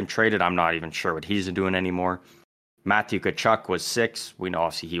has been traded. I'm not even sure what he's doing anymore. Matthew Tkachuk was 6. We know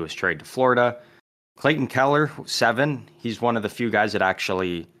obviously he was traded to Florida. Clayton Keller, 7. He's one of the few guys that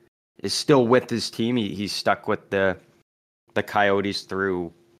actually is still with his team. He's stuck with the Coyotes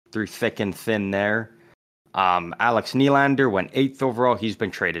through thick and thin there. Alex Nylander went 8th overall. He's been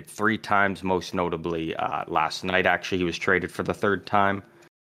traded 3 times, most notably last night. Actually, he was traded for the 3rd time.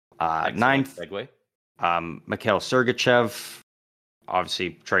 Excellent 9th, segue. Mikhail Sergachev,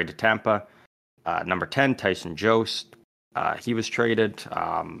 obviously traded to Tampa. Number 10, Tyson Jost. He was traded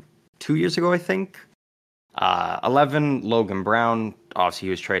 2 years ago, I think. 11, Logan Brown. Obviously, he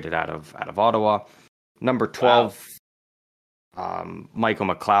was traded out of Ottawa. Number 12, wow. Michael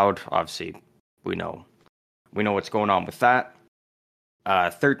McLeod. Obviously, we know what's going on with that.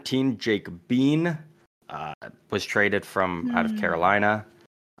 13, Jake Bean was traded from out of Carolina.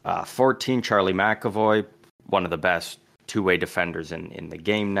 14, Charlie McAvoy, one of the best two-way defenders in the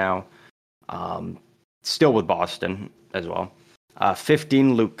game now. Still with Boston as well.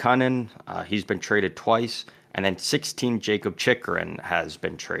 15, Luke Cunnin. He's been traded twice. And then 16, Jacob Chikrin has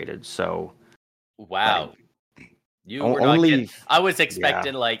been traded. So, Wow. You were not only, I was yeah.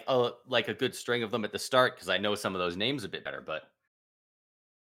 expecting like a good string of them at the start because I know some of those names a bit better, but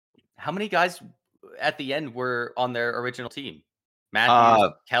how many guys at the end were on their original team?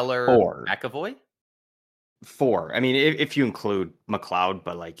 Matthews, Keller, 4. McAvoy? 4. I mean, if you include McLeod,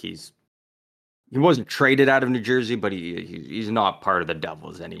 but like he wasn't traded out of New Jersey, but he's not part of the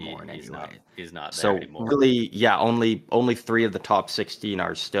Devils anymore in any way. He's not there So anymore. really, yeah, only 3 of the top 16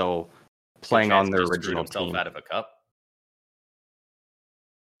 are still playing on their original team. Out of a cup.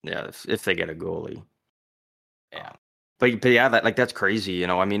 Yeah, if they get a goalie. Yeah. But yeah, that's crazy.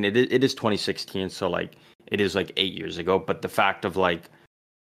 I mean, it is 2016, so like it is like 8 years ago. But the fact of like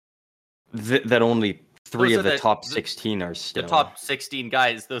that only 3 of the top 16 are still the top 16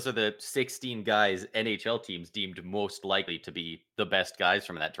 guys. Those are the 16 guys NHL teams deemed most likely to be the best guys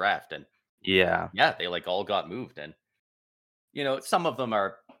from that draft, and yeah, they like all got moved, and some of them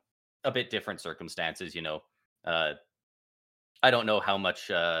are a bit different circumstances. I don't know how much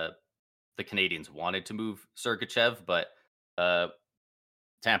the Canadians wanted to move Sergachev, but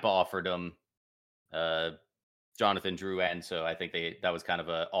Tampa offered him Jonathan Drouin, so I think that was kind of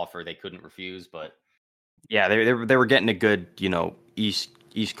an offer they couldn't refuse. But yeah, they were getting a good East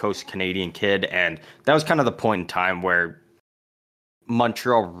Coast Canadian kid, and that was kind of the point in time where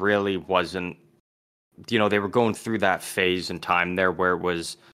Montreal really wasn't. They were going through that phase in time there where it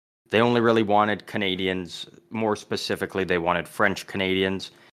was they only really wanted Canadians. More specifically, they wanted French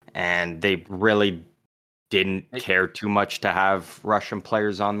Canadians, and they really didn't care too much to have Russian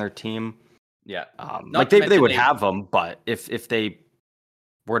players on their team. Yeah, like they would have them, but if they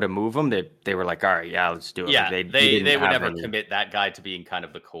were to move him, they were like, all right, yeah, let's do it. Like Yeah, they they didn't would have never any. commit that guy to being kind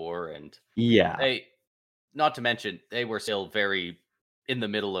of the core, and Yeah, they not to mention they were still very in the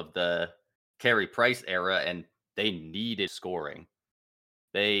middle of the Carey Price era, and they needed scoring.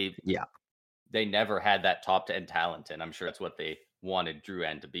 They yeah, they never had that top 10 talent, and I'm sure that's what they wanted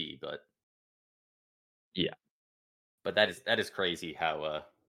Drouin to be, yeah, but that is crazy how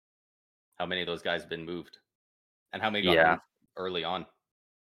many of those guys have been moved and how many got yeah, moved early on.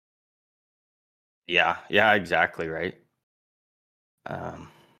 yeah, yeah. Exactly right. Um,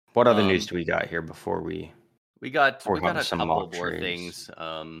 what other news Um, do we got here before we we got have a some couple mock more trades? things.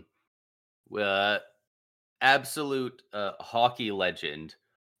 Uh, absolute hockey legend,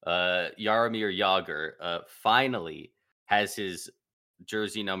 Jaromir Jagr, finally has his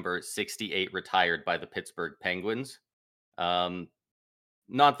jersey number 68 retired by the Pittsburgh Penguins. Um,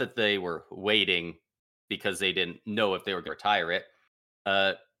 Not that they were waiting because they didn't know if they were going to retire it.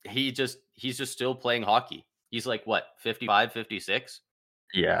 Uh, he's just still playing hockey. He's like what, 55, 56,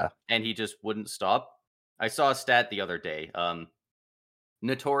 Yeah, and he just wouldn't stop. I saw a stat the other day.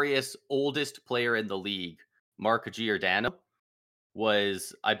 Notorious oldest player in the league, Mark Giordano,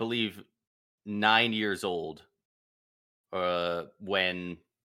 was I believe 9 years old when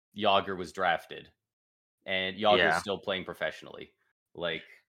Yager was drafted, and Yager's yeah. still playing professionally. Like,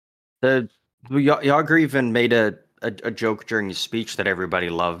 The Yager even made a joke during his speech that everybody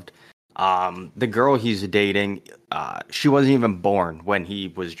loved. The girl he's dating, she wasn't even born when he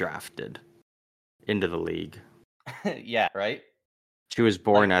was drafted into the league. yeah, right. She was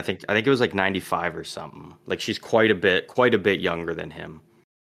born, Like, I think it was like 95 or something. Like she's quite a bit younger than him.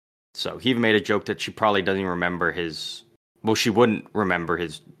 So he even made a joke that she probably doesn't even remember his. Well, she wouldn't remember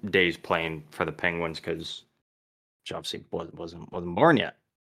his days playing for the Penguins because she obviously wasn't born yet,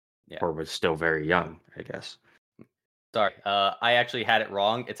 yeah. or was still very young, I guess. Sorry, I actually had it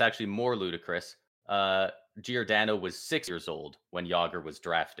wrong. It's actually more ludicrous. Giordano was 6 years old when Yager was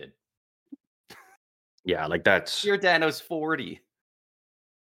drafted. Yeah, like that's. Giordano's 40.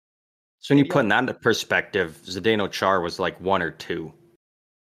 So when you And put in that into perspective, Zdeno Char was like 1 or 2.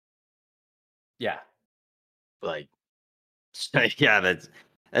 yeah, Like, yeah,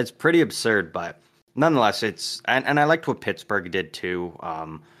 that's pretty absurd, but nonetheless, and I liked what Pittsburgh did too.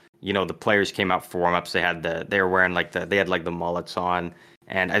 The players came out for warm ups. They were wearing they had like the mullets on,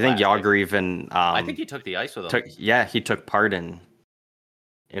 and I think classic. Yager even I think he took the ice with him. he took part in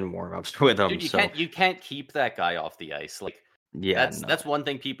warm ups with them. Dude, So you can't keep that guy off the ice. Like, yeah, no, that's one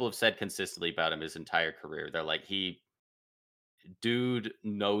thing people have said consistently about him his entire career. They're like, he dude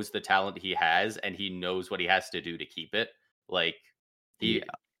knows the talent he has and he knows what he has to do to keep it. Like, he yeah,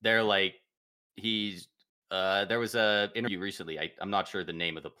 they're like he's there was a interview recently. I'm not sure the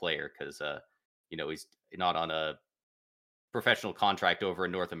name of the player because he's not on a professional contract over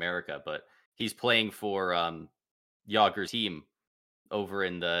in North America, but he's playing for Yager's team over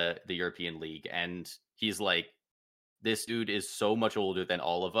in the European League, and he's like, this dude is so much older than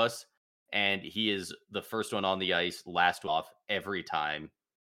all of us, and he is the first one on the ice, last off every time.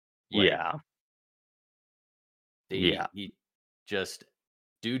 Like, yeah, the yeah, he just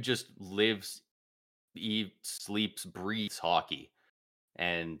dude just lives, eats, sleeps, breathes hockey,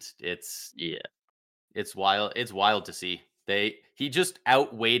 and yeah, it's wild. It's wild to see. He just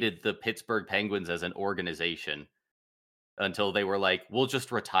outweighted the Pittsburgh Penguins as an organization until they were like, "We'll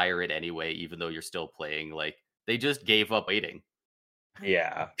just retire it anyway, even though you're still playing." Like, they just gave up waiting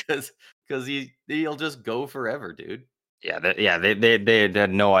yeah. because he'll just go forever, dude. Yeah, they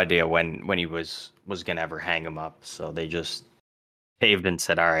had no idea when he was gonna ever hang him up, so they just caved and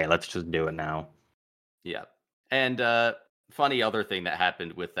said, "All right, let's just do it now." Yeah, and funny other thing that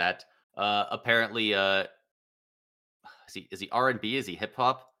happened with that. Apparently, is he R&B? Is he hip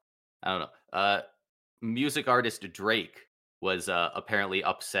hop? I don't know. Music artist Drake was apparently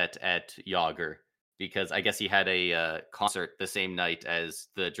upset at Yager because I guess he had a concert the same night as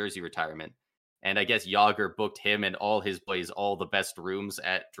the jersey retirement. And I guess Yager booked him and all his boys all the best rooms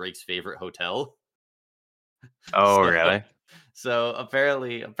at Drake's favorite hotel. Oh, So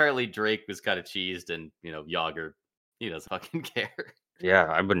really? apparently Drake was kind of cheesed, and Yager, he doesn't fucking care. Yeah,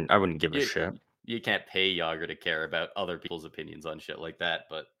 I wouldn't give a You shit. you can't pay Yager to care about other people's opinions on shit like that,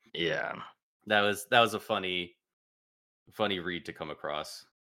 but Yeah, that was a funny read to come across.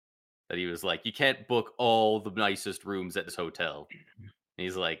 That he was like, you can't book all the nicest rooms at this hotel. And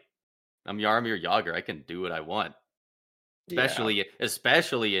he's like, I'm Yarmir Yager. I can do what I want. yeah,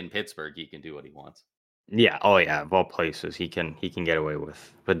 Especially in Pittsburgh, he can do what he wants. yeah. Oh, yeah. Of all places, he can get away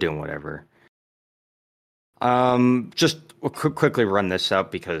with doing whatever. Just quickly run this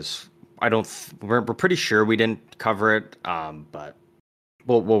up because I don't. We're pretty sure we didn't cover it. But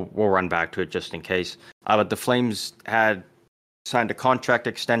we'll run back to it just in case. But the Flames had signed a contract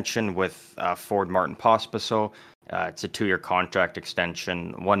extension with Ford Martin Pospisil. It's a 2-year contract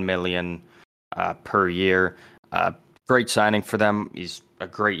extension, 1 million per year. Great signing for them. He's a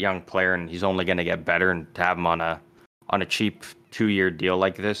great young player, and he's only going to get better. And to have him on a cheap 2-year deal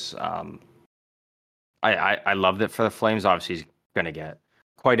like this, I loved it for the Flames. Obviously, he's going to get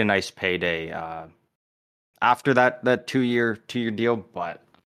quite a nice payday after that 2-year deal, but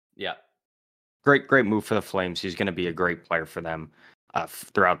Yeah. great move for the Flames. He's going to be a great player for them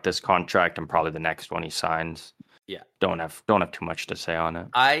throughout this contract and probably the next one he signs. Yeah. Don't have too much to say on it.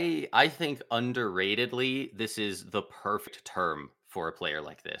 I think underratedly, this is the perfect term for a player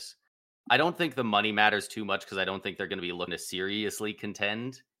like this. I don't think the money matters too much because I don't think they're going to be looking to seriously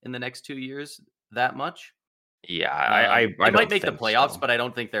contend in the next 2 years that much. Yeah, I They might don't make the think playoffs, so. but I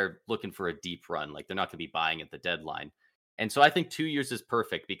don't think they're looking for a deep run. Like they're not going to be buying at the deadline. And so I think 2 years is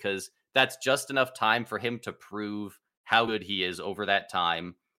perfect because that's just enough time for him to prove how good he is over that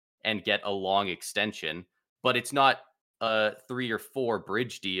time and get a long extension. But it's not a 3 or 4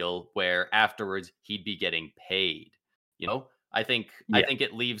 bridge deal where afterwards he'd be getting paid. You know, I Yeah, think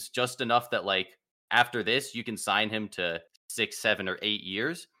it leaves just enough that like after this you can sign him to 6, 7 or 8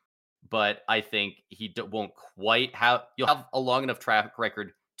 years, but I think won't quite have. You'll have a long enough track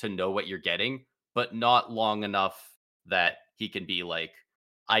record to know what you're getting, but not long enough that he can be like,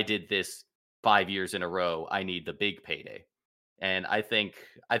 I did this 5 years in a row. I need the big payday. And I think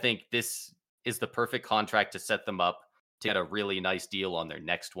this is the perfect contract to set them up to get a really nice deal on their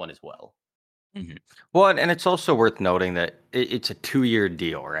next one as well. hmm Well, and it's also worth noting that it's a 2-year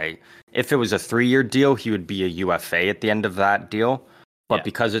deal, right? If it was a 3-year deal, he would be a UFA at the end of that deal. But Yeah,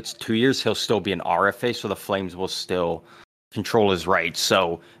 because it's 2 years, he'll still be an RFA, so the Flames will still control his rights.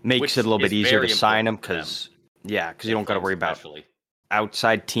 So makes it a which little bit is easier to very sign him important for them, because, yeah, because you the don't got to Flames worry about especially.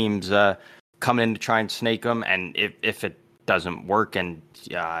 outside teams coming in to try and snake him. And if it doesn't work and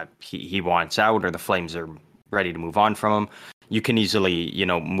he wants out or the Flames are ready to move on from him, you can easily,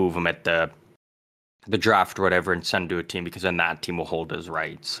 move him at the draft or whatever and send to a team because then that team will hold his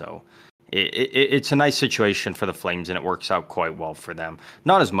rights. So it's a nice situation for the Flames and it works out quite well for them.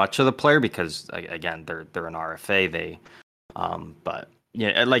 Not as much of the player because again they're an RFA. But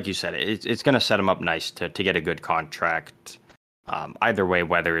yeah, like you said, it's going to set them up nice to get a good contract. Either way,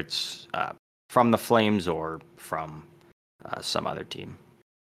 whether it's from the Flames or from some other team.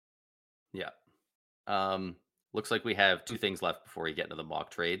 Yeah. Um, Looks like we have two things left before we get into the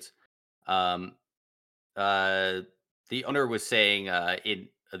mock trades. Um, uh, the owner was saying in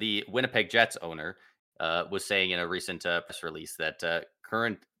the Winnipeg Jets owner was saying in a recent press release that the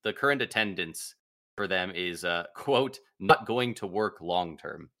current attendance for them is quote not going to work long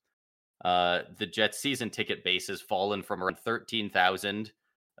term. The Jets season ticket base has fallen from around 13,000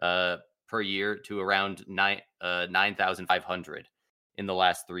 uh, per year to around 9,500 in the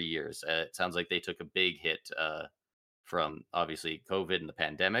last 3 years. It sounds like they took a big hit from obviously COVID and the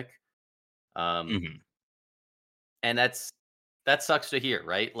pandemic. Um, hmm and that sucks to hear,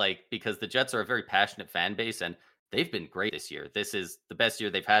 right? Like because the Jets are a very passionate fan base and they've been great this year. This is the best year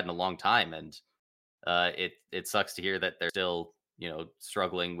they've had in a long time, and it sucks to hear that they're still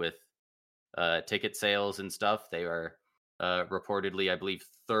struggling with ticket sales and stuff. They are reportedly, I believe,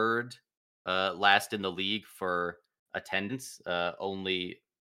 third last in the league for attendance, only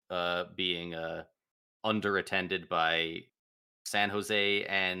being underattended by San Jose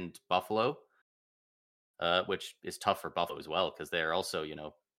and Buffalo, which is tough for Buffalo as well because they're also,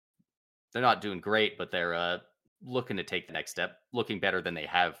 they're not doing great, but they're looking to take the next step, looking better than they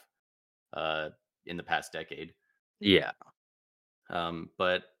have uh, in the past decade. Yeah.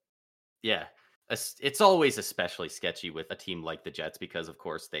 But yeah, it's always especially sketchy with a team like the Jets because, of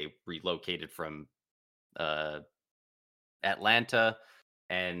course, they relocated from uh, Atlanta,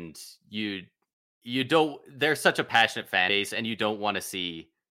 and you don't. They're such a passionate fan base, and you don't want to see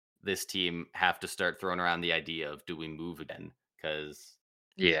this team have to start throwing around the idea of do we move again because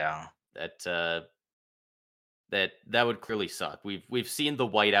Yeah. that that would clearly suck. We've seen the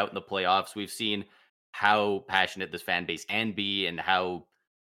whiteout in the playoffs. We've seen how passionate this fan base can be, and how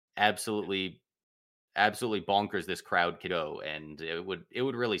absolutely absolutely bonkers this crowd could go, and it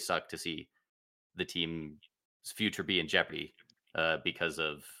would really suck to see the team's future be in jeopardy because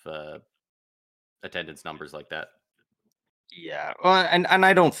of attendance numbers like that. Yeah. Well, and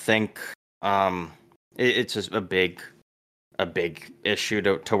I don't think it's just a big issue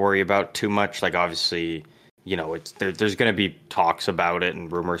to worry about too much. Like obviously, it's there's going to be talks about it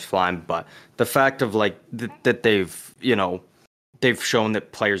and rumors flying, but the fact of like that they've shown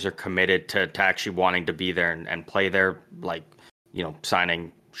that players are committed to actually wanting to be there and play there, like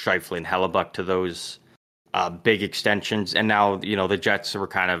signing Scheifele and Hellebuck to those big extensions. And now, the Jets were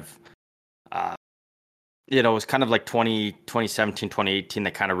kind of, uh, it was kind of like 2017, 2018,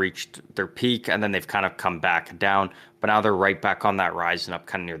 they kind of reached their peak and then they've kind of come back down. But now they're right back on that rise and up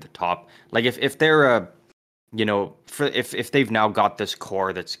kind of near the top. Like if they're if they've now got this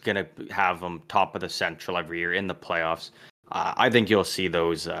core that's gonna have them top of the Central every year in the playoffs, I think you'll see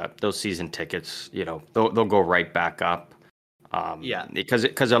those season tickets. They'll go right back up. Yeah.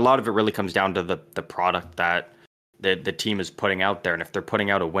 Because a lot of it really comes down to the product that the team is putting out there, and if they're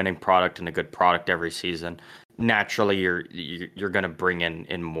putting out a winning product and a good product every season, naturally you're going to bring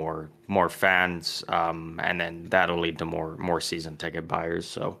in more fans, and then that'll lead to more season ticket buyers.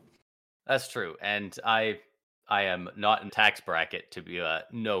 So That's true, and I am not in tax bracket to be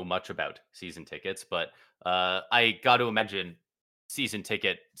know much about season tickets, but I got to imagine season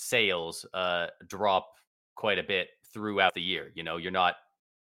ticket sales drop quite a bit throughout the year. You're not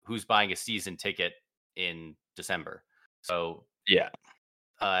who's buying a season ticket in December, so yeah,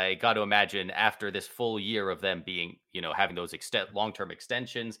 I got to imagine after this full year of them being, having those long-term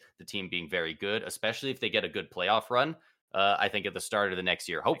extensions, the team being very good, especially if they get a good playoff run. I think at the start of the next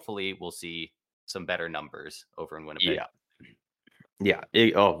year, hopefully, we'll see some better numbers over in Winnipeg. yeah,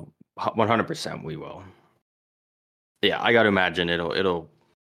 yeah. 100% we will. Yeah, I got to imagine it'll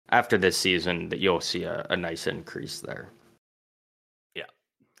after this season that you'll see a nice increase there. Yeah,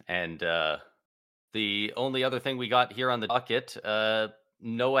 and the only other thing we got here on the docket,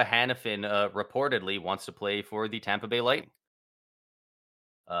 Noah Hannafin reportedly wants to play for the Tampa Bay Lightning.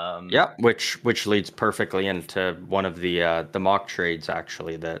 Yeah, which leads perfectly into one of the mock trades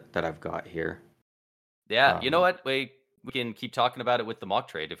actually that I've got here. Yeah, you know what? We can keep talking about it with the mock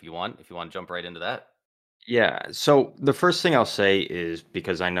trade if you want. If you want to jump right into that. Yeah. So the first thing I'll say is,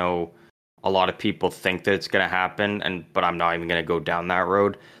 because I know a lot of people think that it's going to happen, but I'm not even going to go down that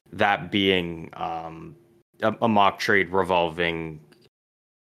road. That being a mock trade revolving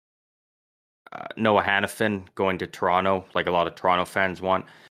Noah Hannafin going to Toronto, like a lot of Toronto fans want.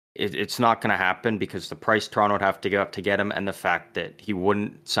 It's not going to happen because the price Toronto would have to get up to get him, and the fact that he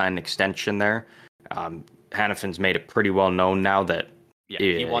wouldn't sign an extension there. Hannafin's made it pretty well known now that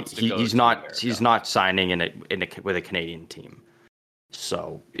he wants to go. He's not signing with a Canadian team.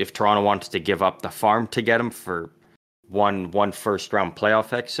 So if Toronto wants to give up the farm to get him for one first round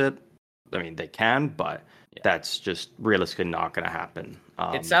playoff exit, I mean they can, but that's just realistically not going to happen.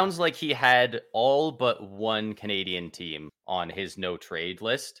 It sounds like he had all but one Canadian team on his no trade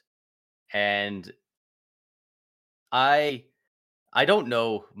list, and I don't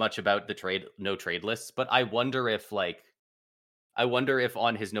know much about the no trade lists, but I wonder if on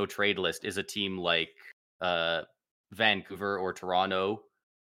his no trade list is a team like Vancouver or Toronto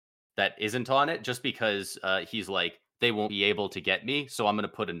that isn't on it, just because he's like, they won't be able to get me, so I'm going to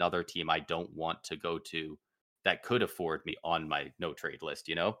put another team I don't want to go to that could afford me on my no trade list,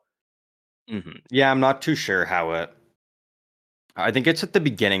 Mm-hmm. Yeah, I'm not too sure how it. I think it's at the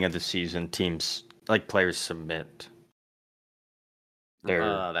beginning of the season. Teams like players submit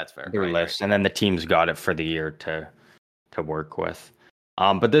that's fair. Their list, and then the teams got it for the year to work with.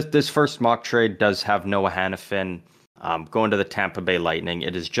 But this first mock trade does have Noah Hannafin going to the Tampa Bay Lightning.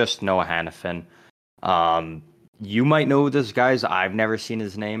 It is just Noah Hannafin. You might know this guy's. I've never seen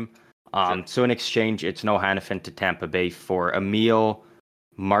his name. Sure. So in exchange, it's Noah Hannafin to Tampa Bay for Emil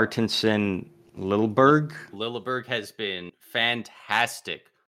Martinson Lilleberg. Lilleberg has been fantastic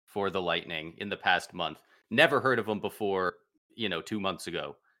for the Lightning in the past month. Never heard of him before, 2 months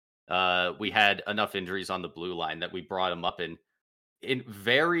ago. We had enough injuries on the blue line that we brought him up in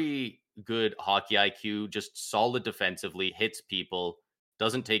very good hockey IQ, just solid defensively, hits people,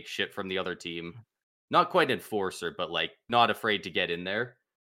 doesn't take shit from the other team. Not quite enforcer, but like not afraid to get in there.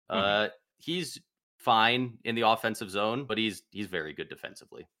 He's fine in the offensive zone, but he's very good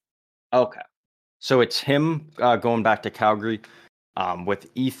defensively. Okay. So it's him going back to Calgary with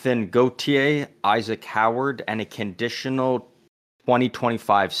Ethan Gauthier, Isaac Howard, and a conditional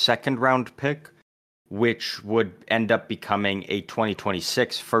 2025 second round pick, which would end up becoming a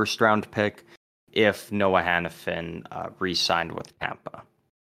 2026 first round pick if Noah Hannafin re-signed with Tampa.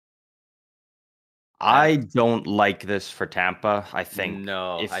 I don't like this for Tampa. I think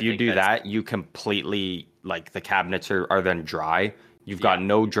if you do that, you completely, like, the cabinets are then dry. You've got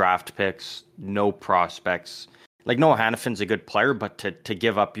no draft picks, no prospects. Like, Noah Hannafin's a good player, but to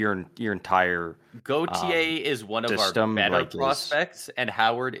give up your entire Gauthier is one of our better prospects, and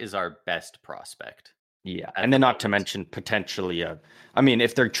Howard is our best prospect. Yeah, at and the then not to moment. mention potentially I mean,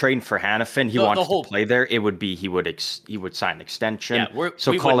 if they're trading for Hannafin, he The wants to whole play there. It would be he would sign an yeah, extension.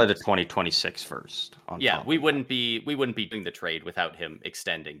 So we call wouldn't it a 2026 first on yeah, top of that. we wouldn't be doing the trade without him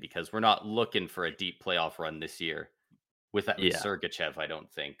extending because we're not looking for a deep playoff run this year without Yeah, Sergachev, I don't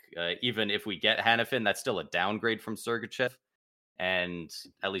think. Even if we get Hannafin, that's still a downgrade from Sergachev, and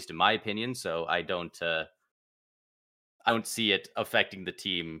at least in my opinion, so I don't see it affecting the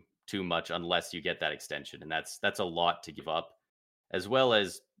team too much unless you get that extension, and that's a lot to give up. As well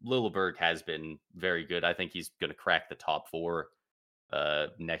as Lilleberg has been very good. I think he's going to crack the top four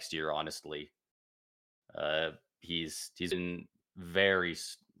next year. Honestly, he's been very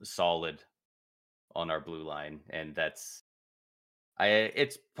solid on our blue line, and that's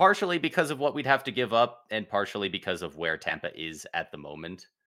it's partially because of what we'd have to give up, and partially because of where Tampa is at the moment.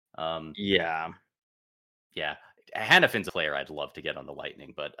 Um, yeah, yeah, Hannafin's a player I'd love to get on the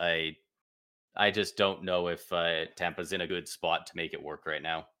Lightning, but I just don't know if Tampa's in a good spot to make it work right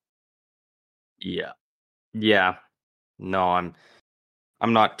now. yeah, yeah. No,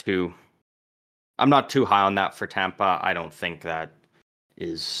 I'm not too I'm not too high on that for Tampa. I don't think that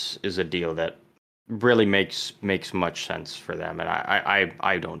is a deal that really makes much sense for them, and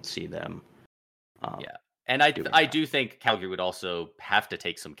I don't see them um, Yeah, and doing I that. do think Calgary would also have to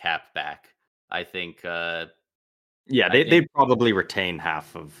take some cap back. I think Yeah, I they think probably retain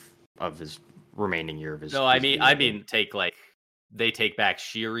half of his remaining year of no, his I deal. mean take like they take back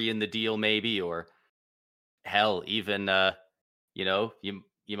Sheary in the deal maybe, or hell even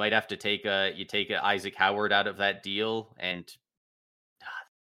you might have to take a Isaac Howard out of that deal, and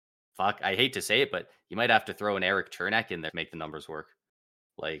fuck, I hate to say it, but you might have to throw an Eric Chernak in there to make the numbers work.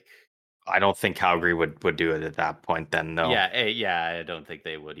 Like I don't think Calgary would do it at that point. Then though. yeah, I don't think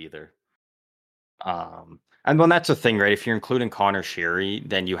they would either. And when that's the thing, right? If you're including Connor Sheary,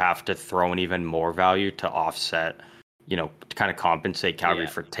 then you have to throw in even more value to offset, to kind of compensate Calgary Yeah,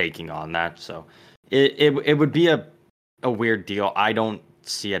 for taking on that. So it would be a weird deal. I don't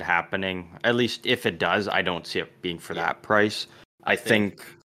see it happening. At least if it does, I don't see it being for yeah. that price. I I think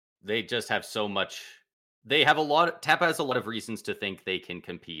think, they just have so much. They have a lot. Tampa has a lot of reasons to think they can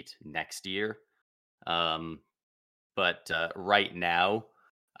compete next year. Um, but right now,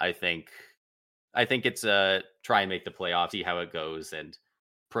 I think it's try and make the playoffs, see how it goes, and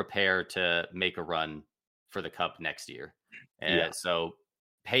prepare to make a run for the cup next year. yeah, So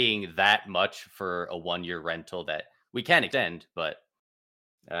paying that much for a 1 year rental that we can extend, but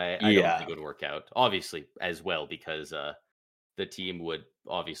I don't think yeah, it would work out. Obviously, as well because the team would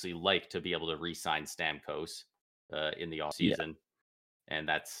obviously like to be able to re-sign Stamkos in the yeah, offseason, and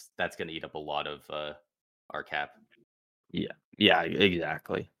that's going to eat up a lot of our cap. yeah, yeah,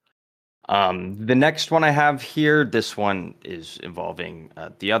 exactly. The next one I have here, this one is involving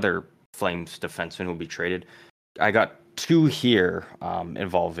the other Flames defenseman who will be traded. I got two here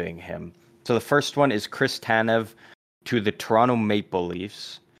involving him. So the first one is Chris Tanev to the Toronto Maple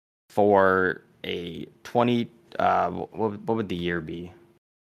Leafs for a 20. What would the year be?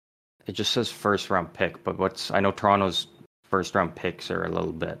 It just says first round pick, but I know Toronto's first round picks are a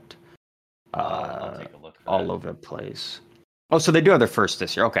little bit I'll uh, take a look for all that. over the place. Oh, so they do have their first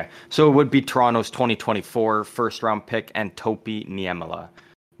this year. Okay. So it would be Toronto's 2024 first round pick and Topi Niemela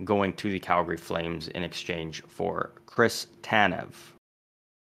going to the Calgary Flames in exchange for Chris Tanev.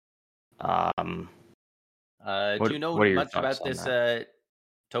 Um, Do you know what are your much thoughts about on this that?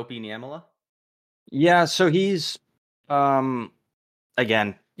 Topi Niemela? Yeah, so he's um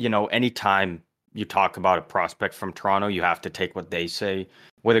again, anytime you talk about a prospect from Toronto, you have to take what they say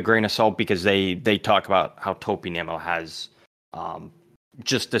with a grain of salt because they talk about how Topi Niemela has um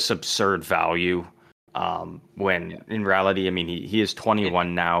just this absurd value. When Yeah. in reality, I mean, he is It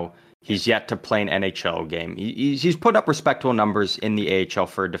 21 now. yeah. He's yet to play an NHL game. He's put up respectable numbers in the AHL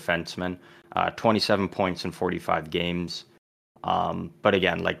for a defenseman, 27 points in 45 games. But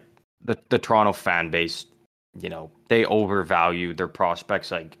again, like the Toronto fan base, they overvalue their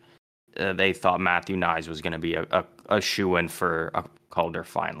prospects. Like they thought Matthew Nyes was going to be a shoe in for a Calder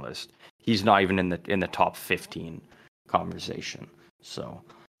finalist. He's not even in the top 15 conversation. So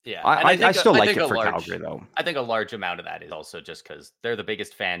Yeah, and I still like it for Calgary though. I think a large amount of that is also just because they're the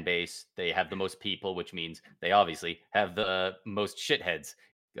biggest fan base. They have the most people, which means they obviously have the most shitheads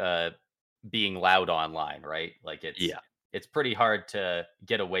uh, being loud online, right? Like Yeah. it's pretty hard to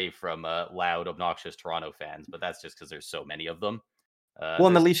get away from loud, obnoxious Toronto fans, but that's just because there's so many of them. Well,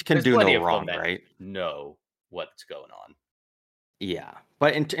 and the Leafs can There's do no plenty of them wrong, that right? know what's going on. Yeah.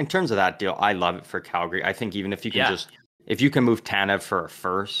 But in terms of that deal, I love it for Calgary. I think even Yeah, if you can move Tanev for a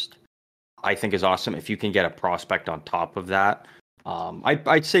first, I think is awesome. If you can get a prospect on top of that,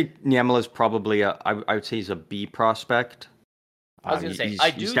 I'd say Niemela is probably I would say he's a B prospect. I was going to say,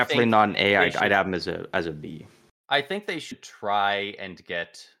 I He's do definitely think not an A. they I'd should. have him as a B. I think they should try and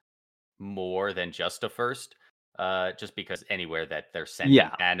get more than just a first. Just because anywhere that they're sending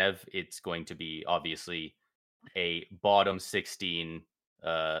Yeah. Tanev, it's going to be obviously a bottom 16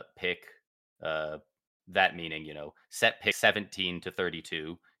 pick. Uh, that meaning, set pick 17 to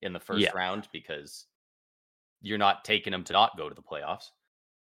 32 in the first Yeah. round because you're not taking them to not go to the playoffs.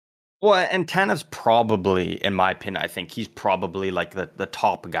 Well, and Tana's probably, in my opinion, I think he's probably like the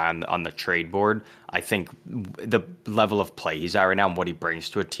top guy on the trade board. I think the level of play he's at right now and what he brings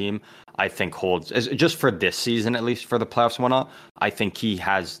to a team, I think just for this season, at least for the playoffs and whatnot, I think he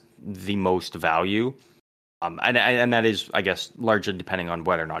has the most value. And that is, I guess, largely depending on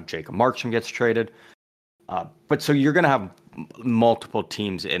whether or not Jacob Markstrom gets traded. But so you're going to have multiple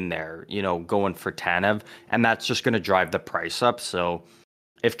teams in there, going for Tanev, and that's just going to drive the price up. So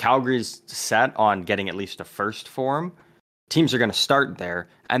if Calgary's set on getting at least a first for him, teams are going to start there,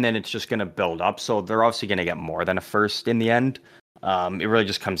 and then it's just going to build up. So they're obviously going to get more than a first in the end. It really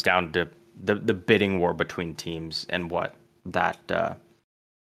just comes down to the bidding war between teams and what that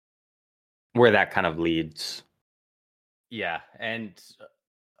where that kind of leads. Yeah, and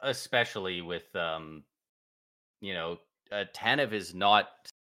especially with you know, Tanev is not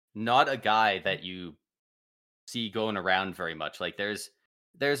a guy that you see going around very much. Like there's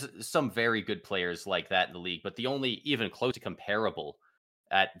some very good players like that in the league, but the only even close to comparable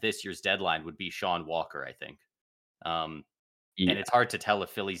at this year's deadline would be Sean Walker, I think. Um, and Yeah. it's hard to tell if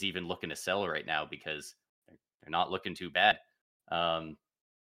Philly's even looking to sell right now because they're not looking too bad. Um,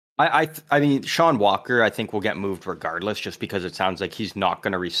 I mean, Sean Walker, I think will get moved regardless, just because it sounds like he's not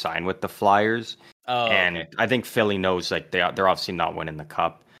going to re-sign with the Flyers, oh, and okay. I think Philly knows like they're obviously not winning the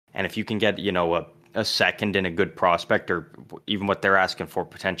cup, and if you can get a second and a good prospect, or even what they're asking for,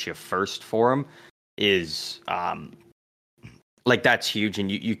 potentially a first for him, is like that's huge,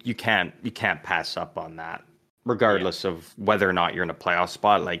 and you can't pass up on that, Yeah, regardless of whether or not you're in a playoff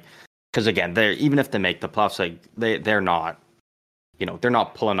spot, like because again, they're even if they make the playoffs, like they're not they're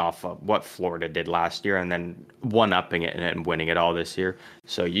not pulling off what Florida did last year and then one-upping it and winning it all this year.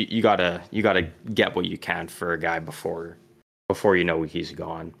 So you gotta get what you can for a guy before he's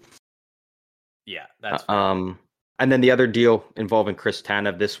gone. yeah, Uh, that's fair. Um, and then the other deal involving Chris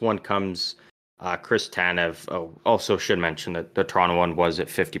Tanev. This one comes. Chris Tanev. Oh, also should mention that the Toronto one was at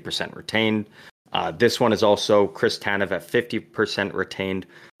 50% retained. This one is also Chris Tanev at 50% retained,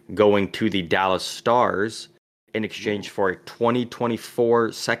 going to the Dallas Stars in exchange Ooh, for a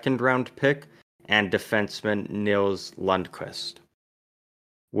 2024 second round pick and defenseman Nils Lundqvist.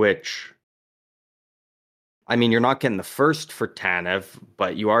 Which, I mean, you're not getting the first for Tanev,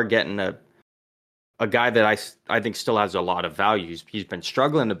 but you are getting a guy that I think still has a lot of value. He's been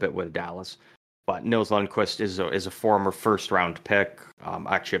struggling a bit with Dallas, but Nils Lundqvist is a former first round pick,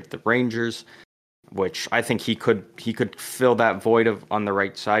 actually of the Rangers, which I think he could fill that void of on the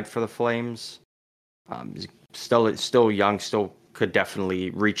right side for the Flames. He's still young, still could definitely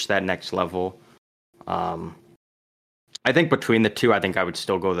reach that next level. Um, I think between the two, I think I would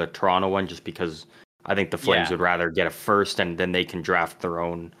still go the Toronto one just because I think the Flames yeah, would rather get a first and then they can draft their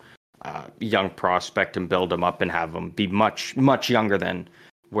own young prospect and build them up and have them be much younger than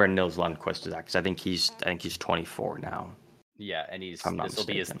where Nils Lundqvist is at. 'Cause I think he's 24 now, yeah, and if I'm not this will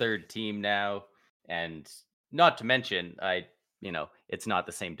be his mistaken. third team now, and not to mention, it's not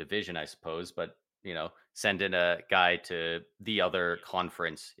the same division, I suppose, but sending a guy to the other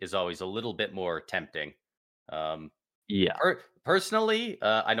conference is always a little bit more tempting. Um, Yeah, Personally,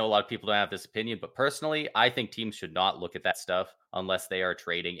 I know a lot of people don't have this opinion, but personally, I think teams should not look at that stuff unless they are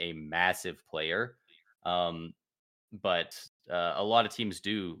trading a massive player. Um, but a lot of teams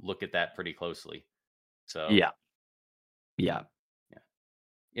do look at that pretty closely. So, yeah, yeah, yeah.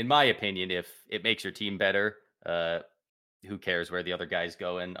 In my opinion, if it makes your team better, who cares where the other guy's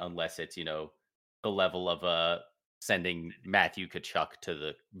going unless it's the level of sending Matthew Kachuk to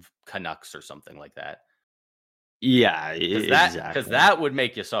the Canucks or something like that. yeah, Because exactly. that would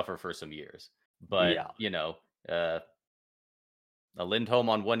make you suffer for some years. But, Yeah, uh, a Lindholm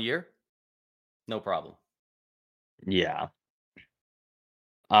on 1 year, no problem. yeah.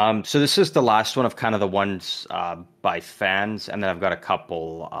 So this is the last one of kind of the ones by fans, and then I've got a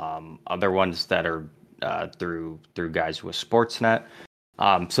couple other ones that are through guys with Sportsnet.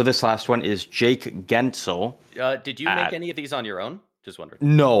 So this last one is Jake Gensel Did you make at. any of these on your own? Just wondering.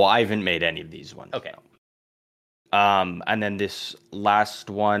 No, I haven't made any of these ones. Okay. No. And then this last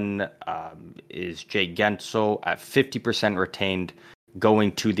one is Jake Gensel at 50% retained,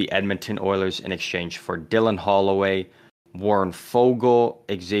 going to the Edmonton Oilers in exchange for Dylan Holloway, Warren Fogle,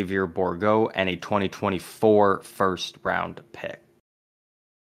 Xavier Bourgault, and a 2024 first round pick.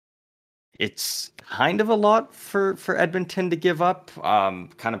 It's kind of a lot for Edmonton to give up.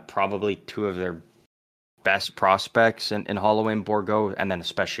 Kind of probably two of their best prospects in Holloway and Bourgault, and then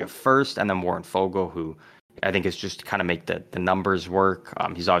especially a first, and then Warren Fogle, who I think is just to kind of make the numbers work.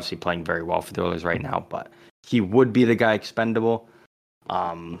 He's obviously playing very well for the Oilers right now, but he would be the guy expendable.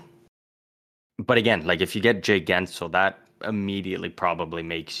 But again, like if you get Jay Gensel, that immediately probably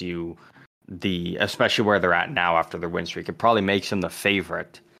makes you especially where they're at now after their win streak, it probably makes them the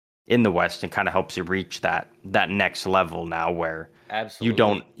favorite in the West and kind of helps you reach that next level now where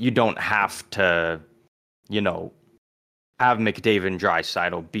Absolutely. you don't have to, have McDavid and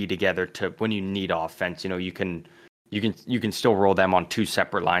Draisaitl be together to when you need offense. You can still roll them on two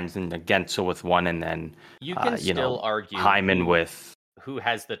separate lines and Gensel with one, and then You can still argue Hyman with who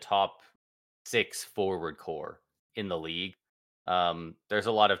has the top 6 forward core in the league. There's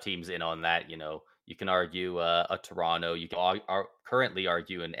a lot of teams in on that. You can argue a Toronto. You can currently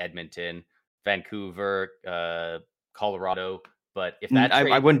argue in Edmonton, Vancouver, Colorado. But if that I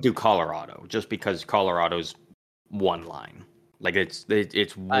trade, wouldn't do Colorado just because Colorado's one line. Like it's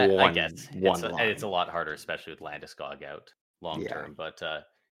I one guess line. it's a lot harder, especially with Landeskog out long Yeah. term. But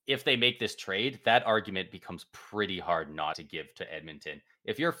if they make this trade, that argument becomes pretty hard not to give to Edmonton.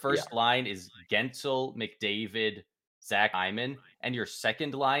 If your Yeah. first line is Gensel, McDavid, Zach Hyman, and your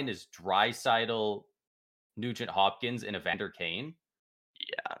second line is Draisaitl, Nugent Hopkins, and Evander Kane,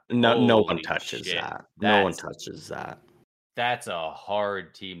 No one holy touches shit, that. No one that's touches that. that's a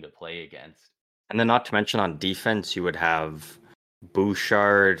hard team to play against. And then not to mention on defense, you would have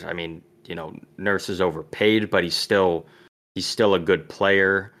Bouchard. I mean, Nurse is overpaid, but he's still a good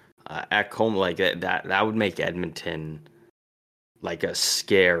player. Ekholm, like that would make Edmonton like a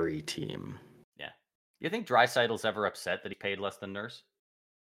scary team. Yeah, you think Draisaitl's ever upset that he paid less than Nurse?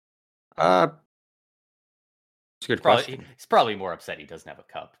 Uh, it's a good question. He's probably more upset he doesn't have a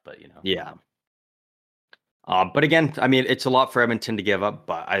cup, but Yeah. But again, I mean, it's a lot for Edmonton to give up,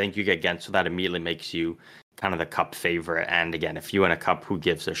 but I think you get Gent, so that immediately makes you kind of the cup favorite. And again, if you win a cup, who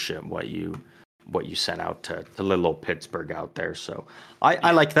gives a shit what you sent out to little old Pittsburgh out there? So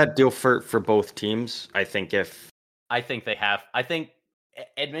I like that deal for both teams. I think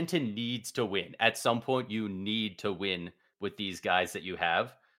Edmonton needs to win. At some point, you need to win with these guys that you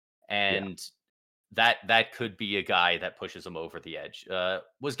have. yeah. And that could be a guy that pushes them over the edge.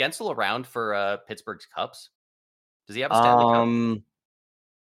 Was Gensel around for Pittsburgh's Cups? Does he have a Stanley Cup?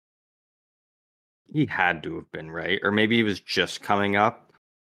 He had to have been, right, or maybe he was just coming up.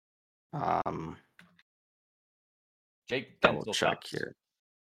 Jake Double Gensel check Cups. here.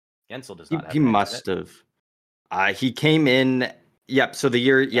 Gensel does not have. He must have. He came in. Yep. So the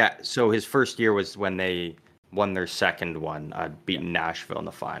year, So his first year was when they won their second one, beating Nashville in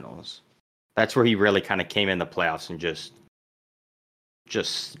the finals. That's where he really kind of came in the playoffs and just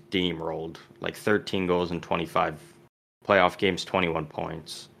steamrolled, like 13 goals in 25 playoff games, 21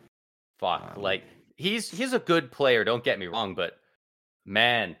 points. Fuck, like he's a good player. Don't get me wrong, but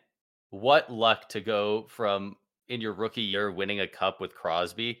man, what luck to go from in your rookie year winning a cup with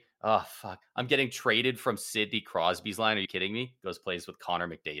Crosby. Oh fuck, I'm getting traded from Sidney Crosby's line. Are you kidding me? Goes plays with Connor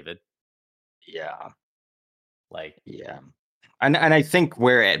McDavid. Yeah. Yeah. And I think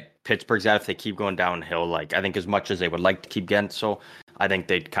where Pittsburgh's at, if they keep going downhill, like I think as much as they would like to keep Gensel, I think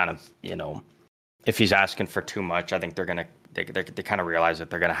they'd kind of, if he's asking for too much, I think they kind of realize that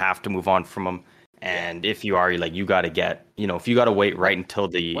they're gonna have to move on from him. And if you are, like, you got to get, if you got to wait right until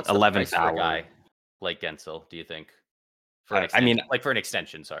the 11th hour, for a guy like Gensel, do you think? For an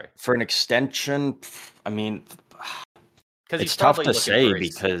extension, sorry. For an extension, I mean, because it's tough to say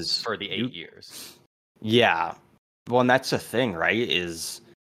because for the 8 years. Yeah. Well, and that's the thing, right? Is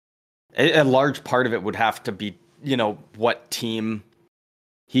a large part of it would have to be, what team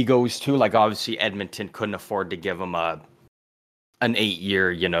he goes to. Like, obviously, Edmonton couldn't afford to give him an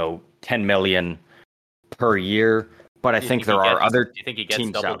 8-year, $10 million per year. But I think there are other. Do you think he gets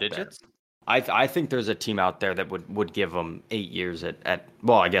double digits? I think there's a team out there that would give him 8 years at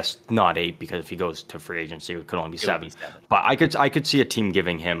well, I guess not 8, because if he goes to free agency, it could only be 7. But I could see a team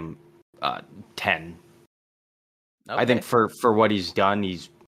giving him 10. Okay. I think for what he's done, he's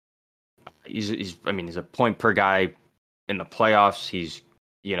a point per guy in the playoffs. He's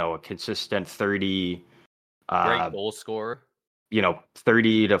a consistent 30 great goal scorer.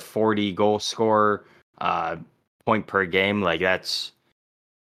 30 to 40 goal scorer, point per game. Like that's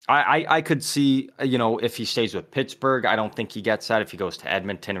I could see, if he stays with Pittsburgh, I don't think he gets that. If he goes to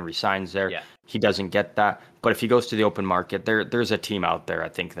Edmonton and resigns there, he doesn't get that. But if he goes to the open market, there's a team out there, I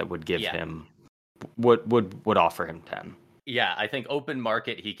think, that would give him would offer him 10. Yeah, I think open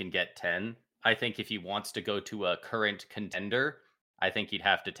market he can get 10. I think if he wants to go to a current contender, I think he'd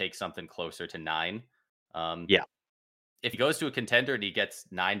have to take something closer to 9. Um, Yeah, if he goes to a contender and he gets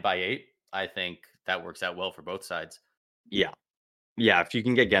 9 by 8, I think that works out well for both sides. yeah, yeah. If you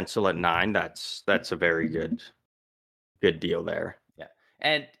can get Gensel at 9, that's a very good deal there. Yeah.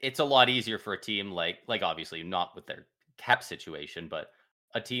 And it's a lot easier for a team like obviously not with their cap situation, but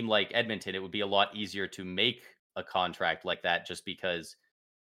a team like Edmonton, it would be a lot easier to make a contract like that just because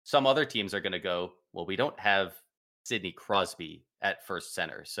some other teams are going to go, well, we don't have Sidney Crosby at first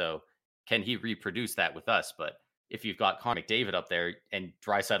center. So can he reproduce that with us? But if you've got Connor McDavid up there and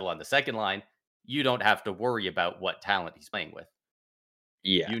Drysaitel on the second line, you don't have to worry about what talent he's playing with.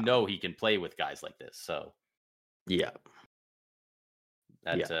 Yeah, You know he can play with guys like this. So yeah,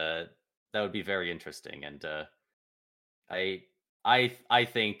 that yeah, uh that would be very interesting. And I I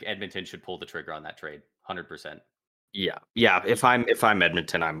think Edmonton should pull the trigger on that trade. 100%. yeah, yeah. If I'm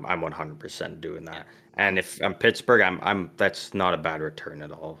Edmonton, I'm 100% doing Yeah. that. And if I'm Pittsburgh, I'm that's not a bad return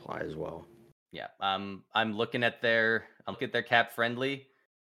at all as well. Yeah. I'm looking at their cap friendly.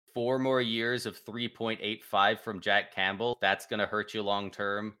 4 more years of 3.85 from Jack Campbell. That's going to hurt you long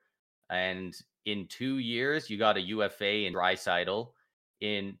term. And in 2 years, you got a UFA in Drysaitel.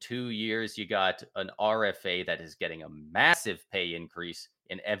 In 2 years, you got an RFA that is getting a massive pay increase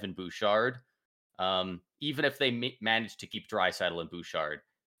in Evan Bouchard. Even if they manage to keep Drysaitel and Bouchard,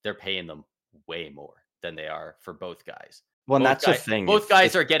 they're paying them way more than they are for both guys. Well, and Both that's the guys, thing. both If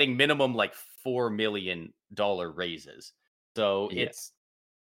guys are getting minimum like $4 million raises. So yeah, it's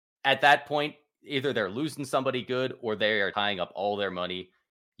at that point, either they're losing somebody good or they are tying up all their money.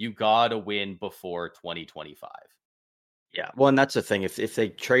 You gotta win before 2025. yeah. Well, and that's the thing. If they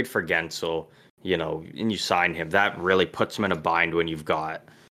trade for Gensel, and you sign him, that really puts them in a bind when you've got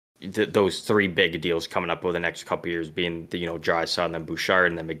those three big deals coming up over the next couple of years, being the Drysdale and then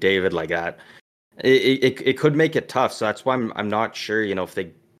Bouchard and then McDavid like that. It could make it tough. So that's why I'm not sure. If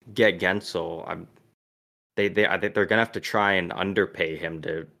they get Gensel, I think they're gonna have to try and underpay him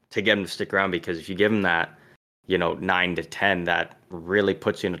to get him to stick around, because if you give him that 9 to 10, that really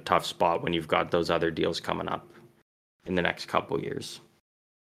puts you in a tough spot when you've got those other deals coming up in the next couple years.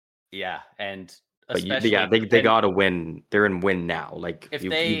 Yeah, and But yeah, especially they and gotta win. They're in win now. Like if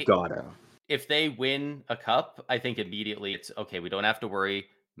you've they gotta. if they win a cup, I think immediately it's okay. We don't have to worry.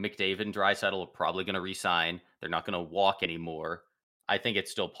 McDavid and Drysaitel are probably going to resign. They're not going to walk anymore. I think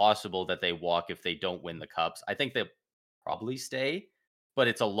it's still possible that they walk if they don't win the cups. I think they'll probably stay, but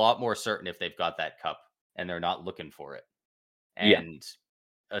it's a lot more certain if they've got that cup and they're not looking for it. Yeah, And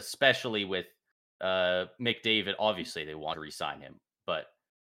especially with McDavid, obviously they want to resign him, but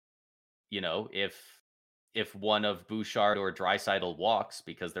if one of Bouchard or Drysaitel walks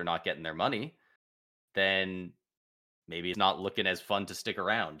because they're not getting their money, then maybe it's not looking as fun to stick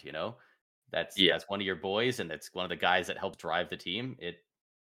around. That's yeah, that's one of your boys, and it's one of the guys that helped drive the team.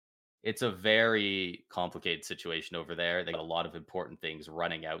 It's a very complicated situation over there. They got a lot of important things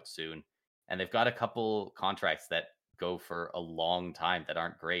running out soon, and they've got a couple contracts that go for a long time that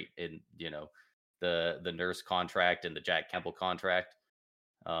aren't great. In the Nurse contract and the Jack Campbell contract.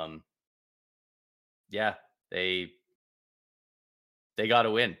 Um, yeah, they they got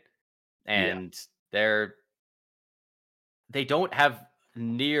to win, yeah, and they're they don't have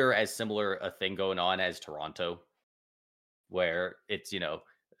near as similar a thing going on as Toronto, where it's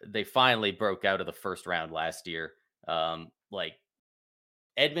they finally broke out of the first round last year. Like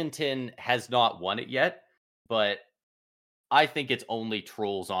Edmonton has not won it yet, but I think it's only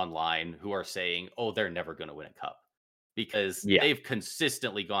trolls online who are saying, "Oh, they're never going to win a cup," because yeah, they've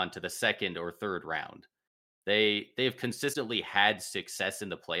consistently gone to the second or third round. They've consistently had success in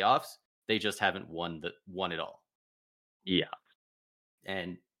the playoffs. They just haven't won it all. yeah,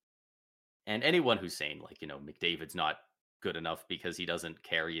 And anyone who's saying like, McDavid's not good enough because he doesn't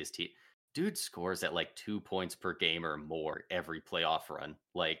carry his team. Dude scores at like 2 points per game or more every playoff run.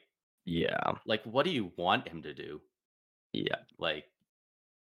 yeah, Like what do you want him to do? yeah, Like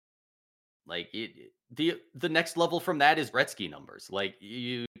the next level from that is Gretzky numbers. Like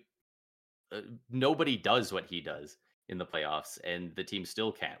nobody does what he does in the playoffs and the team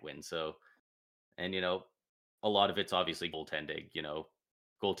still can't win. So, and a lot of it's obviously goaltending,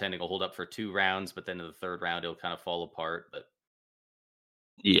 goaltending will hold up for 2 rounds, but then in the third round it'll kind of fall apart. But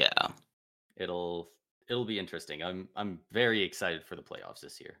yeah, It'll it'll be interesting. I'm very excited for the playoffs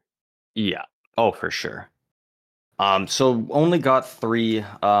this year. yeah. Oh, for sure. So only got three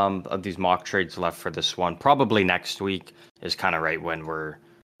of these mock trades left for this one. Probably next week is kind of right when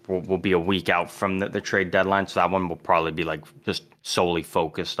we'll be a week out from the trade deadline. So that one will probably be like just solely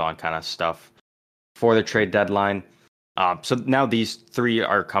focused on kind of stuff for the trade deadline. So now these three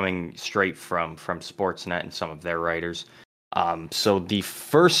are coming straight from Sportsnet and some of their writers. So the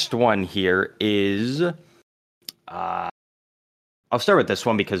first one here is I'll start with this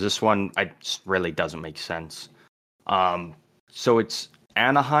one because this one really doesn't make sense. Um, so it's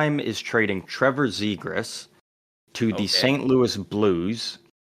Anaheim is trading Trevor Zegras to the Okay. St. Louis Blues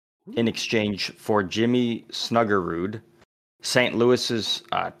in Ooh. exchange for Jimmy Snuggerud, St. Louis's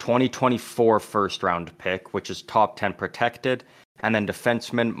 2024 first round pick, which is top 10 protected, and then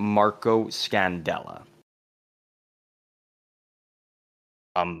defenseman Marco Scandella.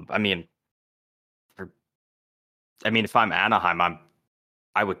 I mean, for, I mean, if I'm Anaheim,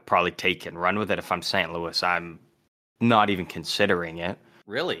 I would probably take it and run with it. If I'm St. Louis, I'm not even considering it.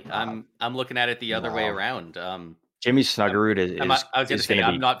 Really? Uh, I'm looking at it the other way no, around. Jimmy I'm, Snuggerud I was going to is going say to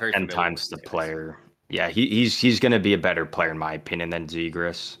I'm be not very 10 familiar with times the these guys. player. Yeah, he's going to be a better player in my opinion than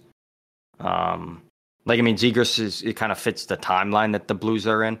Zegras. Um, I mean, Zegras it kind of fits the timeline that the Blues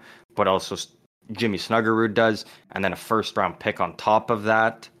are in, but also Jimmy Snuggerud does, and then a first round pick on top of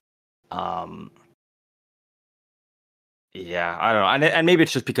that. Um, yeah, I don't know, and maybe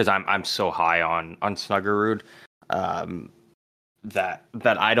it's just because I'm so high on Snuggerud, um, that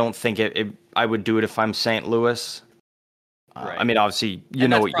I don't think I would do it if I'm St. Louis. I Right. mean, obviously, you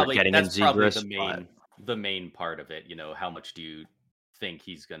And know what you're getting in that's probably Zegras, but the main part of it. How much do you think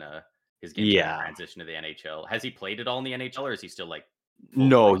his game's gonna yeah, transition to the NHL? Has he played it all in the NHL, or is he still like full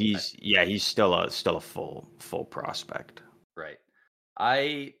no, prospect? he's still a full prospect. Right.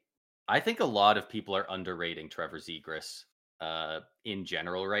 I I think a lot of people are underrating Trevor Zegras in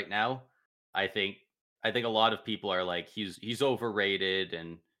general right now. I think I think a lot of people are like he's overrated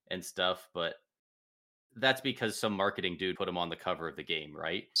and stuff, but that's because some marketing dude put him on the cover of the game,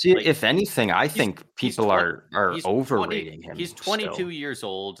 right? See, Like if anything, I he's think he's people 20 are overrating he's him 22 still. years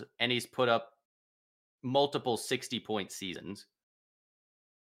old and he's put up multiple 60-point seasons.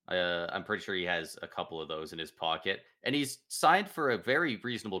 I'm pretty sure he has a couple of those in his pocket, and he's signed for a very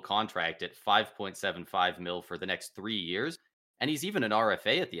reasonable contract at 5.75 mil for the next 3 years, and he's even an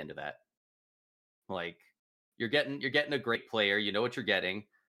RFA at the end of that. Like, you're getting a great player. You know what you're getting.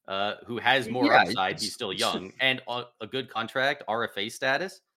 Who has more Yeah, upside? He's still young and a good contract, RFA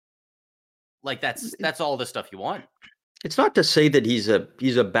status. Like that's all the stuff you want. it's not to say that he's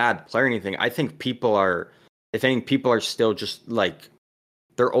a bad player or anything. I think people are still just like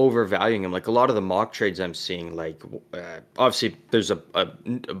they're overvaluing him. Like a lot of the mock trades I'm seeing, like obviously there's a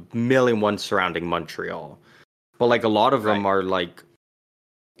million one surrounding Montreal, but like a lot of them Right. are like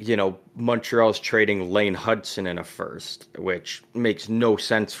Montreal's trading Lane Hudson in a first, which makes no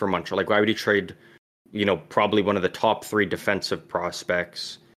sense for Montreal. Like, why would he trade, probably one of the top three defensive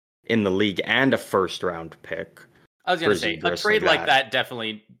prospects in the league and a first round pick I was for gonna say a Zegras like trade like that? that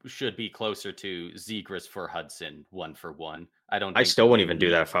definitely should be closer to Zegras for Hudson, one for one. I don't I think still that wouldn't you even do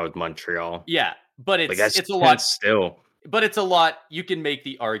that need. if I was Montreal. Yeah, but Like, that's it's a lot. that's still, But it's a lot. You can make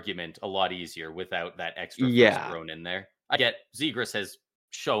the argument a lot easier without that extra first yeah, thrown in there. I get Zegras has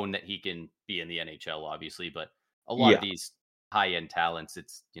shown that he can be in the NHL, obviously, but a lot of yeah, these high end talents,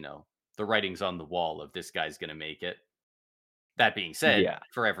 it's the writing's on the wall of this guy's going to make it. That being said, yeah,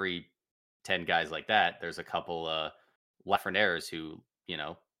 for every 10 guys like that, there's a couple Lafrenaires who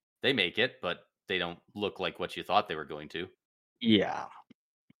they make it, but they don't look like what you thought they were going to. yeah.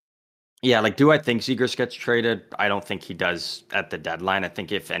 Yeah, like, do I think Zegers gets traded? I don't think he does at the deadline. I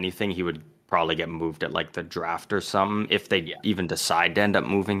think if anything, he would probably get moved at like the draft or something if they Yeah, even decide to end up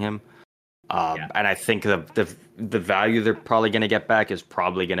moving him. yeah, And I think the value they're probably going to get back is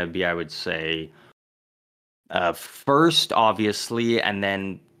probably going to be, I would say, first, obviously, and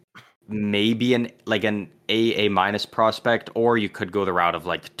then maybe an A minus prospect, or you could go the route of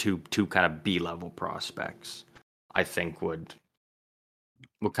like two kind of B level prospects. I think would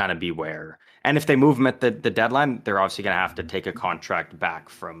kind of be where. And if they move him at the deadline, they're obviously going to have to take a contract back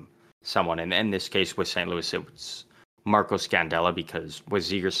from someone. And in this case, with St. Louis, it's Marco Scandella because with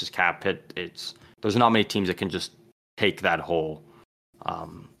Zegers' cap hit, there's not many teams that can just take that whole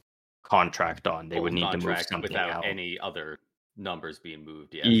um, contract on. They would full need to move contract something without out. any other numbers being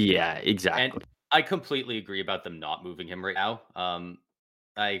moved. Yeah. Yeah, And exactly. I completely agree about them not moving him right now.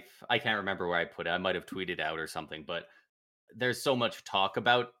 I can't remember where I put it. I might have tweeted out or something, but there's so much talk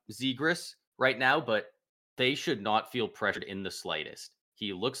about Zegras right now, but they should not feel pressured in the slightest.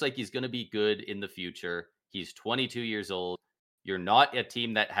 He looks like he's going to be good in the future. He's 22 years old. You're not a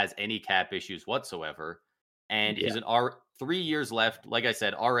team that has any cap issues whatsoever, and Yeah, he's an R 3 years left. Like I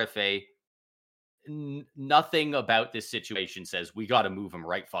said, RFA. Nothing about this situation says we got to move him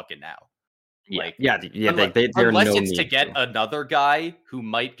right fucking now. Yeah, Like, yeah, yeah. They're unless no it's to need get to. another guy who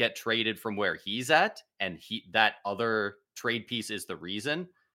might get traded from where he's at, and that other trade piece is the reason,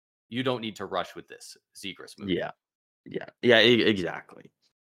 you don't need to rush with this Zegras move. Yeah, yeah, yeah. Exactly.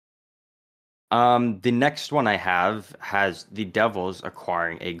 The next one I have has the Devils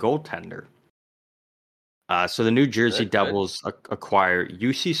acquiring a goaltender. So the New Jersey Good, good. Devils acquire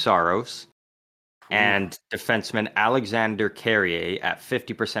UC Saros Ooh. and defenseman Alexander Carrier at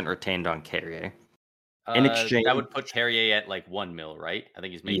 50% retained on Carrier. In That exchange, would put Carrier at like 1 mil, right? I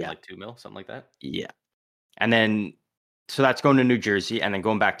think he's making yeah, like 2 mil, something like that. yeah. And then, so that's going to New Jersey, and then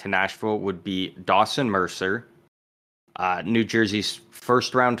going back to Nashville would be Dawson Mercer, New Jersey's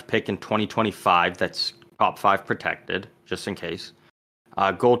first round pick in 2025. That's top five protected, just in case.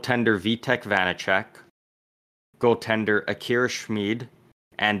 Goaltender Vitek Vanacek, goaltender Akira Schmid,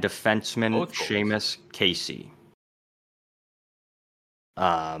 and defenseman Both goalies. Seamus Casey.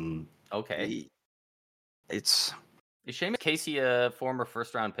 Um, Okay. it's Is Seamus Casey a former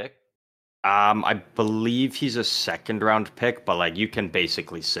first round pick? I believe he's a second round pick, but like you can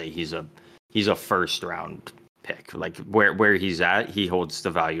basically say he's a first round pick. Like where he's at, he holds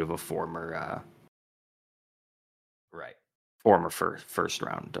the value of a Right. former first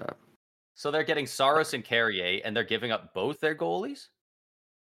round. So they're getting Saros and Carrier, and they're giving up both their goalies?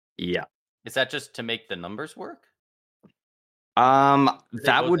 Yeah. Is that just to make the numbers work? Do they That both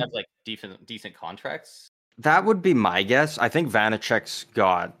have would like decent contracts? be my guess. I think Vanacek's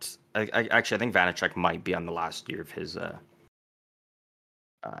got. Actually, I think Vanacek might be on the last year of his. Uh,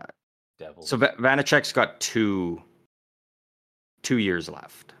 so Devils. Vanacek's got 2 years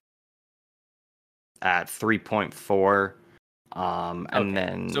left at 3.4. And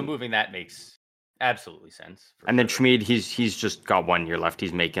Okay. So then moving that makes absolutely sense for and then sure. Schmid, he's just got 1 year left.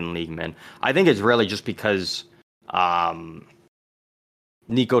 He's making league min. I think it's really just because um,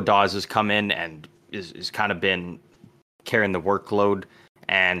 Nico Dawes has come in and is kind of been carrying the workload,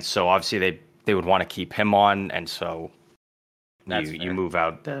 and so obviously they would want to keep him on, and so That's you fair. move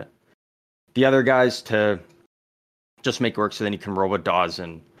out the other guys to just make it work, so then you can roll with Dawes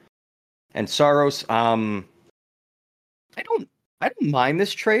and Saros. I don't I don't mind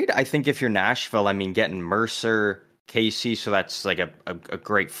this trade. I think if you're Nashville, I mean, getting Mercer, Casey, so that's like a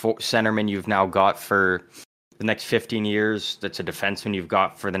great centerman you've now got for the next 15 years. That's a defenseman you've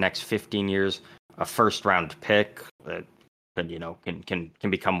got for the next 15 years. A first round pick that can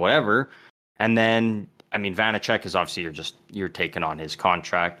become whatever. And then I mean, Vanacek is obviously you're taking on his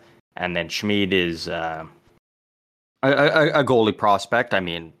contract, and then Schmid is a goalie prospect. I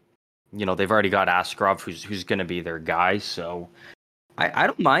mean, they've already got Askarov, who's going to be their guy. So I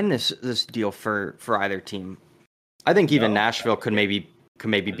don't mind this deal for either team. I think even No, Nashville could maybe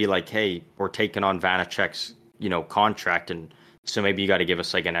that is be like, hey, we're taking on Vanacek's contract, and so maybe you got to give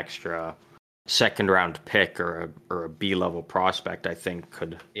us like an extra second round pick or a B level prospect. I think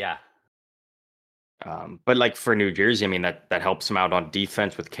could. yeah. But like for New Jersey, I mean that helps them out on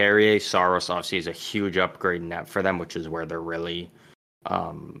defense with Carrier. Saros obviously is a huge upgrade net for them, which is where they're really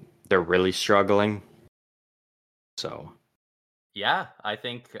struggling. So Yeah, I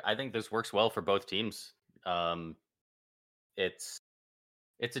think this works well for both teams. Um it's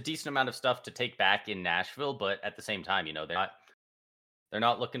it's a decent amount of stuff to take back in Nashville, but at the same time, they're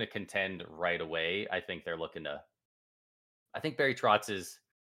not looking to contend right away. I think Barry Trotz is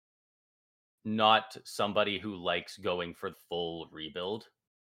not somebody who likes going for the full rebuild.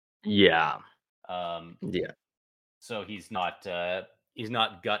 yeah, Um yeah, so he's not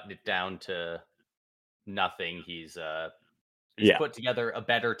gutting it down to nothing. He's yeah, put together a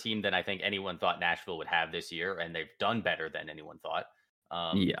better team than I think anyone thought Nashville would have this year, and they've done better than anyone thought.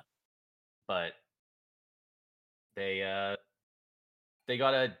 Um, yeah, but they they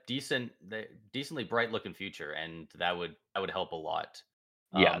got a decently bright looking future, and that would help a lot.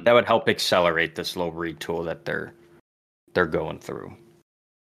 yeah. Um, That would help accelerate this little retool that they're going through.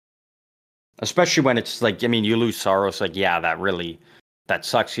 Especially when it's like, I mean, you lose Saros, like, yeah, that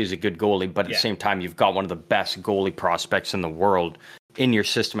sucks. He's a good goalie, but at the yeah, same time, you've got one of the best goalie prospects in the world in your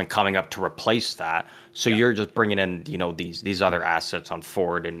system and coming up to replace that. So yeah, you're just bringing in, these other assets on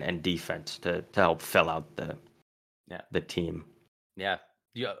forward and defense to help fill out yeah, the team. yeah.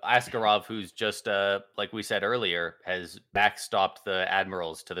 Askarov, who's just like we said earlier, has backstopped the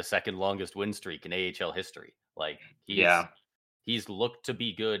Admirals to the second longest win streak in AHL history. Like Yeah. he's looked to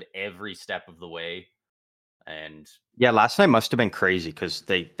be good every step of the way, and Yeah, last night must have been crazy because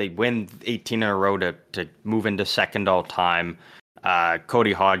they win 18 in a row to move into second all time.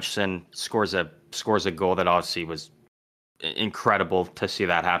 Cody Hodgson scores a goal that obviously was incredible to see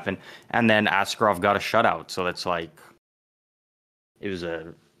that happen, and then Askarov got a shutout. So it's like it was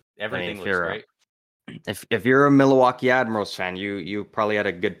I mean, Everything if looks you're great. if you're a Milwaukee Admirals fan, you probably had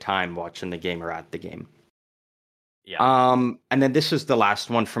a good time watching the game or at the game. Yeah. And then this is the last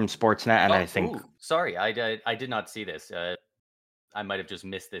one from Sportsnet, and Oh, I think, sorry. I did not see this. I might have just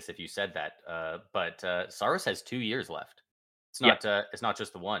missed this if you said that. But Saros has 2 years left. yeah, It's not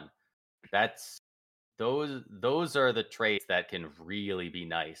just the one. That's those are the trades that can really be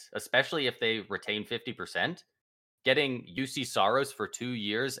nice, especially if they retain 50%. Getting UC Saros for 2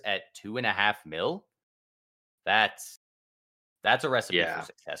 years at 2.5 mil. That's a recipe for yeah,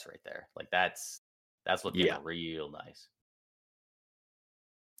 success right there. Like that's looking yeah, real nice.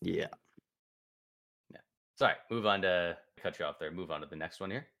 yeah. Yeah. Sorry, move on to cut you off there. Move on to the next one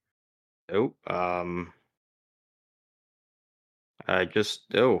here. Oh, I just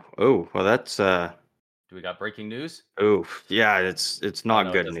well, that's Do we got breaking news? oh yeah, it's Oh not no,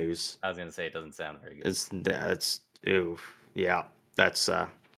 it good doesn't. news. I was gonna say it doesn't sound very good. It's yeah, that's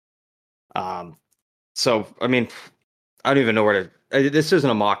um. So I mean, I don't even know where to. This isn't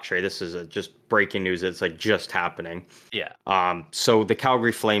a mock trade. This is just breaking news. It's like just happening. Yeah. So the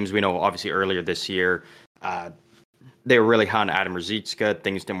Calgary Flames, we know obviously earlier this year, they were really high on Adam Ruzicka.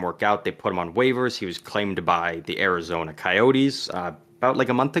 Things didn't work out. They put him on waivers. He was claimed by the Arizona Coyotes about like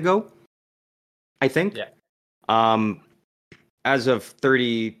a month ago, I think. Yeah. Um, as of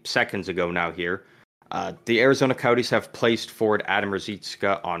 30 seconds ago now here, the Arizona Coyotes have placed forward Adam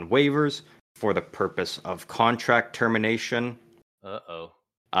Ruzicka on waivers for the purpose of contract termination. Uh-oh.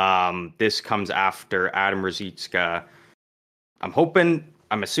 This comes after Adam Ruzicka.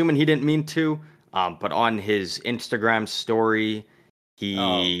 I'm assuming he didn't mean to, but on his Instagram story, Oh, he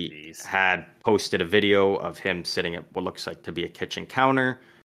jeez. had posted a video of him sitting at what looks like to be a kitchen counter,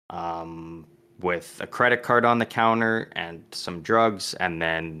 um, with a credit card on the counter and some drugs, and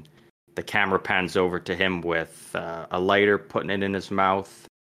then the camera pans over to him with a lighter, putting it in his mouth.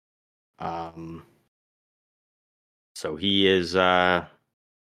 Um, so he is getting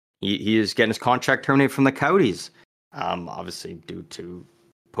his contract terminated from the Coyotes. Obviously due to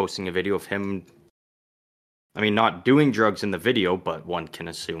posting a video of him. I mean, not doing drugs in the video, but one can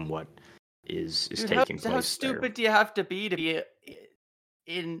assume what is Dude, taking how place there. stupid do you have to be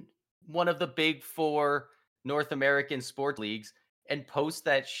in one of the big four North American sports leagues and post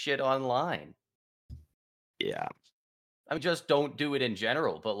that shit online? Yeah, I mean, just don't do it in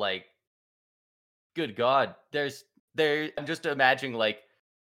general, but like, good God, there. I'm just imagining like,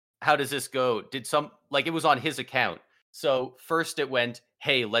 how does this go? Did some like it was on his account. So first it went,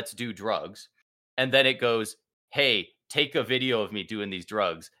 "Hey, let's do drugs." And then it goes, "Hey, take a video of me doing these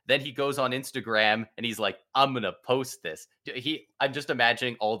drugs." Then he goes on Instagram and he's like, "I'm going to post this." I'm just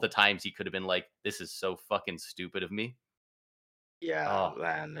imagining all the times he could have been like, "This is so fucking stupid of me." yeah, Oh,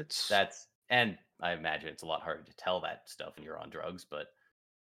 man, it's that's and I imagine it's a lot harder to tell that stuff when you're on drugs, but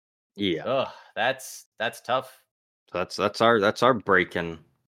yeah. that's tough. So that's our breaking news.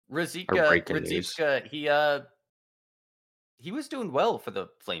 Rizika, he was doing well for the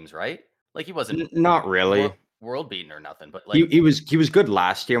Flames, right? Like he wasn't Not really. world beating or nothing, but He like he was good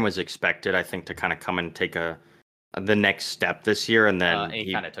last year and was expected, I think, to kind of come and take the next step this year, and then and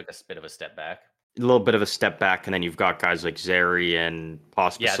he kind of took a bit of a step back. a little bit of a step back, and then you've got guys like Zeri and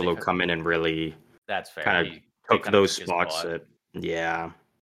Yeah, Pospisillo come in and really that's fair. kind of They took kind of those took his spots spot. that yeah.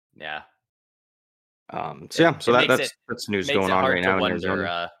 Yeah, So yeah, so it makes that's news makes going it on right hard to now in wonder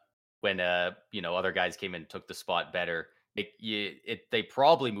Arizona. when other guys came in and took the spot better. They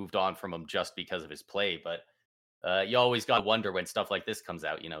probably moved on from him just because of his play, but you always got to wonder when stuff like this comes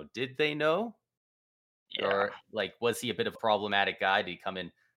out. Did they know, Yeah, or like was he a bit of a problematic guy? Did he come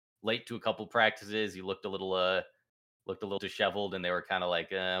in late to a couple practices? He looked a little disheveled, and they were kind of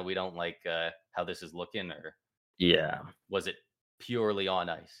like, "We don't like how this is looking," or yeah, was it purely on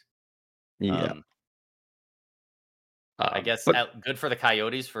ice? yeah. Um, I guess But good for the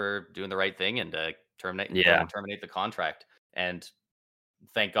Coyotes for doing the right thing and going to yeah, terminate the contract. And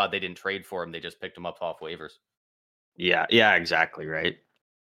thank God they didn't trade for him; they just picked him up off waivers. yeah, exactly right.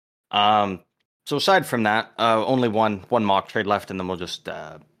 Um, so aside from that, only one mock trade left, and then we'll just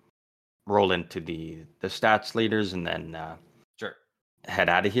roll into the stats leaders, and then Sure. head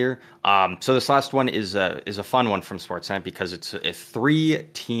out of here. So this last one is a fun one from Sportsnet because it's a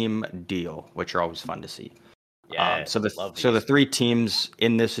 3-team deal, which are always fun to see. Yes, love So the these. 3 teams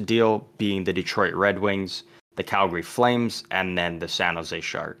in this deal being the Detroit Red Wings, the Calgary Flames, and then the San Jose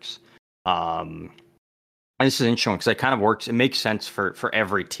Sharks. And this is interesting because it kind of works. It makes sense for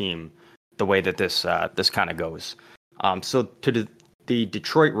every team the way that this kind of goes. So to the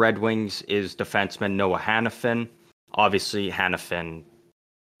Detroit Red Wings is defenseman Noah Hannafin. Obviously, Hannafin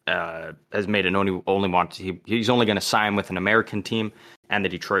has made an he's only going to sign with an American team, and the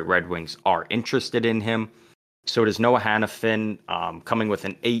Detroit Red Wings are interested in him. So it is Noah Hannafin coming with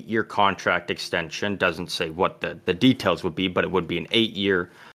an 8-year contract extension. Doesn't say what the details would be, but it would be an 8-year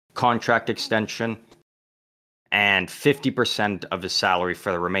contract extension. And 50% of his salary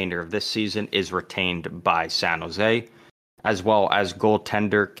for the remainder of this season is retained by San Jose, as well as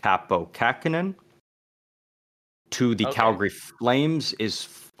goaltender Capo Kakinen. To the Okay. Calgary Flames is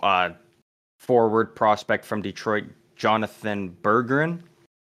forward prospect from Detroit, Jonathan Bergeron.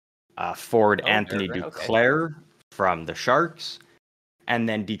 Forward Oh, Anthony Bergeron. Okay. Duclair from the Sharks. And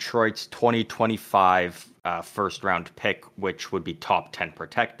then Detroit's 2025 first round pick, which would be top 10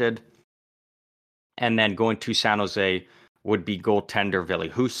 protected. And then going to San Jose would be goaltender Ville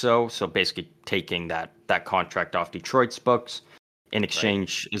Husso. So basically taking that contract off Detroit's books in Right.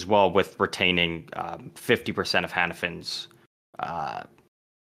 exchange as well with retaining 50% of Hannafin's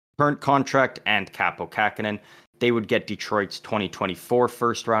current contract and Capo Kakinen. They would get Detroit's 2024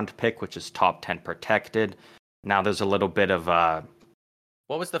 first round pick, which is top 10 protected. Now there's a little bit of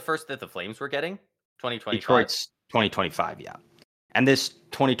What was the first that the Flames were getting? 2025? Detroit's 2025, yeah. And this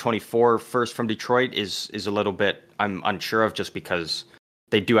 2024 first from Detroit is a little bit I'm unsure of just because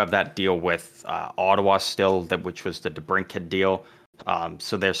they do have that deal with Ottawa still, which was the DeBrincat deal.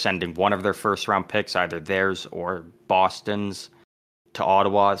 So they're sending one of their first round picks, either theirs or Boston's, to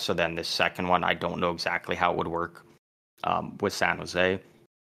Ottawa. So then the second one, I don't know exactly how it would work with San Jose.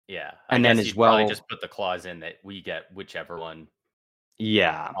 Yeah. I And then guess as you'd probably well, just put the clause in that we get whichever one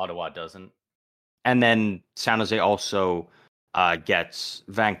yeah. Ottawa doesn't. And then San Jose also gets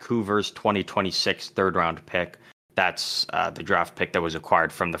Vancouver's 2026 third round pick. That's the draft pick that was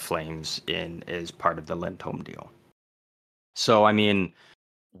acquired from the Flames as part of the Lindholm deal. So I mean,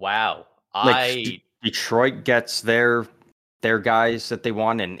 Wow. like I Detroit gets their guys that they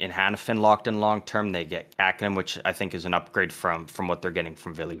want in Hannafin locked in long term. They get Kakinen, which I think is an upgrade from what they're getting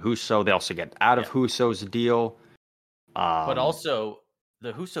from Ville Husso. They also get out of Yeah. Husso's deal. But also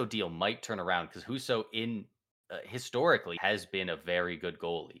the Husso deal might turn around because Husso in historically has been a very good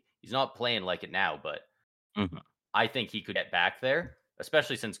goalie. He's not playing like it now, but Mhm. I think he could get back there,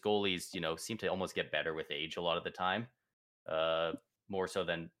 especially since goalies, seem to almost get better with age a lot of the time, uh, more so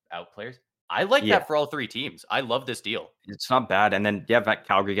than out players. I like Yeah, that for all three teams. I love this deal. it's not bad. And then yeah,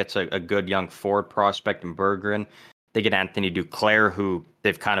 Calgary gets a good young forward prospect in Bergeron. They get Anthony Duclair, who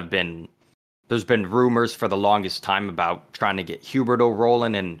they've kind of been. There's been rumors for the longest time about trying to get Huberdeau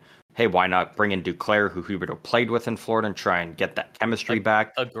rolling, and hey, why not bring in Duclair, who Huberdeau played with in Florida, and try and get that chemistry A,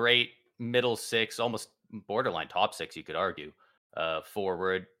 back. a great middle six, almost borderline top six, you could argue.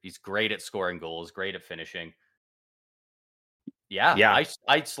 Forward, he's great at scoring goals, great at finishing. Yeah, Yeah,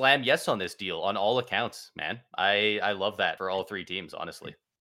 I slam yes on this deal on all accounts, man. I love that for all three teams, honestly.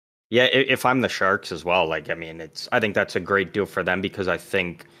 yeah. If I'm the Sharks as well, like I mean, I think that's a great deal for them because I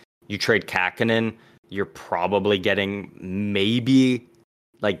think you trade Kakinen, you're probably getting maybe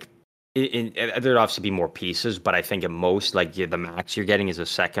like there'd obviously be more pieces, but I think at most, like the max you're getting is a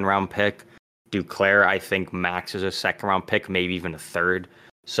second round pick. Duclair, I think max is a second round pick, maybe even a third.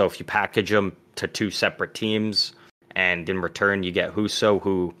 So if you package them to two separate teams, and in return you get Husso,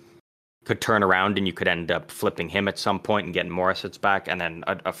 who could turn around and you could end up flipping him at some point and getting more assets back, and then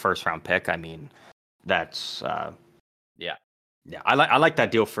a first round pick. I mean, that's Yeah. yeah, I like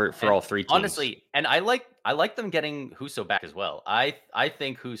that deal for And all three teams. honestly, and I like them getting Huso back as well. I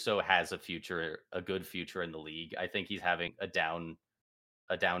think Huso has a good future in the league. I think he's having a down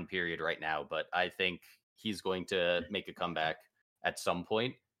period right now, but I think he's going to make a comeback at some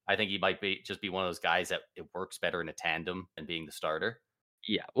point. I think he might be one of those guys that it works better in a tandem than being the starter.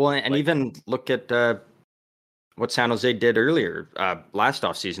 Yeah, well, and Like, even look at what San Jose did earlier last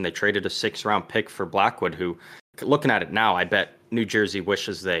offseason. They traded a 6th round pick for Blackwood, who, looking at it now, I bet New Jersey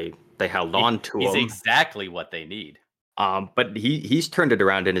wishes they held on to he's him. exactly what they need. But he's turned it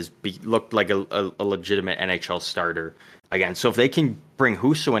around and looked like a legitimate NHL starter again. So if they can bring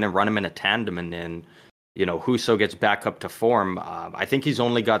Husso in and run him in a tandem, and then Husso gets back up to form, I think he's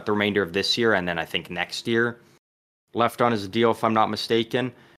only got the remainder of this year and then I think next year left on his deal, if I'm not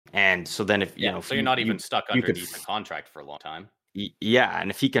mistaken. And so then if Yeah, if so you're not even you stuck you could underneath a contract for a long time. yeah,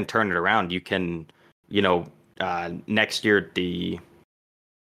 and if he can turn it around, you can you know next year at the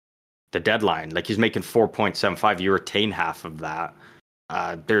deadline, like he's making 4.75, you retain half of that.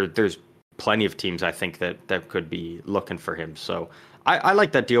 There's plenty of teams I think that could be looking for him. So I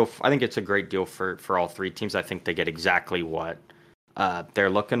like that deal. I think it's a great deal for all three teams. I think they get exactly what they're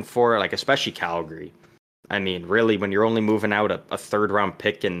looking for, like especially Calgary. I mean, really, when you're only moving out a 3rd round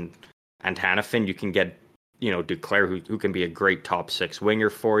pick and Hannafin, you can get Duclair, who can be a great top 6 winger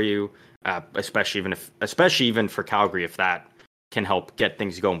for you. Especially even for Calgary, if that can help get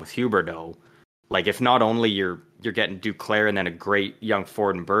things going with Huberdeau. Like if not only you're getting Duclair and then a great young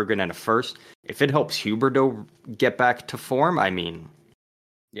forward in Bergen and a first, if it helps Huberdeau get back to form, I mean,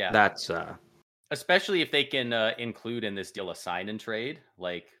 Yeah. that's Especially if they can include in this deal a sign and trade,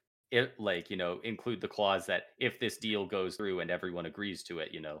 include the clause that if this deal goes through and everyone agrees to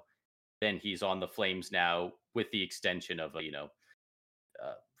it, then he's on the Flames now with the extension of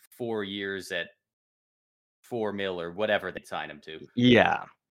 4 years at 4 mil or whatever they sign him to. yeah.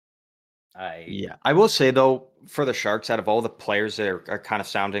 I Yeah. I will say though, for the Sharks, out of all the players that are kind of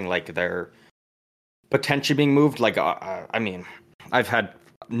sounding like they're potentially being moved, like I mean, I've had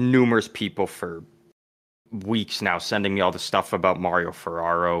numerous people for weeks now sending me all the stuff about Mario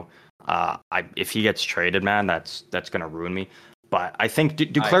Ferraro. If he gets traded, man, that's gonna ruin me. But I think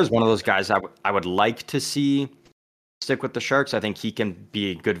Duclair is one of those guys I would like to see stick with the Sharks. I think he can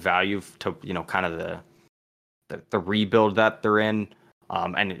be a good value to kind of the rebuild that they're in.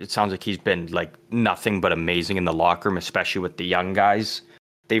 And it sounds like he's been like nothing but amazing in the locker room, especially with the young guys.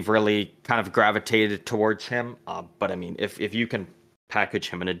 They've really kind of gravitated towards him. But I mean, if you can package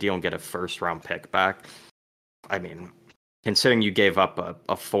him in a deal and get a first round pick back, I mean, considering you gave up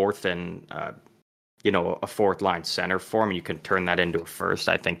a fourth and a fourth line center for him, you can turn that into a first.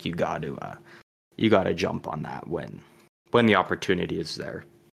 I think you got to jump on that when the opportunity is there.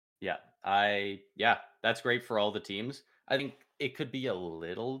 Yeah, that's great for all the teams. I think it could be a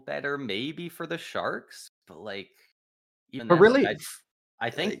little better maybe for the Sharks, but like even But then, really, I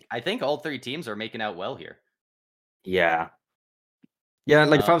think all three teams are making out well here. yeah, yeah.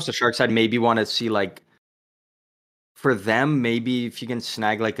 Like if I was the Sharks, I'd maybe want to see like for them, maybe if you can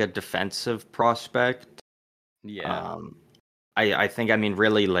snag like a defensive prospect. Yeah. I think I mean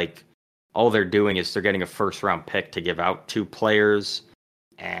really like all they're doing is they're getting a first round pick to give out two players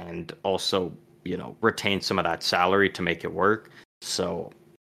and also retain some of that salary to make it work. So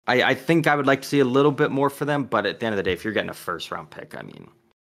I think I would like to see a little bit more for them, but at the end of the day, if you're getting a first round pick, I mean,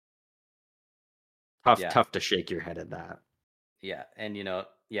 tough to shake your head at that. Yeah, and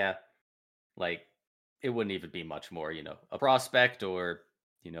like it wouldn't even be much more, a prospect or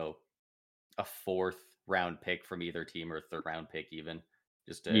a fourth round pick from either team or a third round pick even,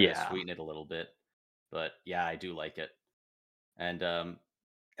 just to Yeah, sweeten it a little bit. But yeah, I do like it. And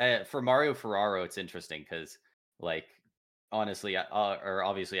for Mario Ferraro, it's interesting because like honestly, or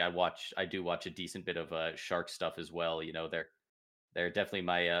obviously, I do watch a decent bit of Shark stuff as well. They're definitely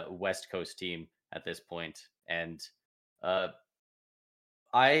my West Coast team at this point, and uh,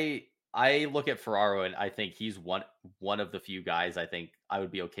 I look at Ferraro and I think he's one of the few guys I think I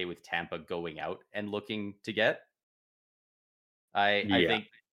would be okay with Tampa going out and looking to get. I yeah, think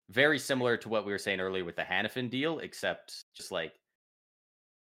very similar to what we were saying earlier with the Hannafin deal, except just like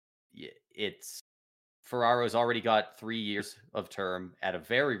it's Ferraro's already got 3 years of term at a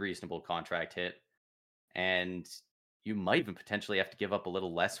very reasonable contract hit, and you might even potentially have to give up a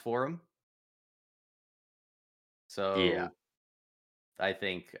little less for him. yeah, So I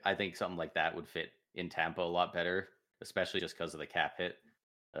think something like that would fit in Tampa a lot better, especially just because of the cap hit.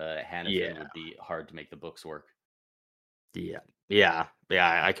 Hannafin yeah, would be hard to make the books work. yeah, yeah.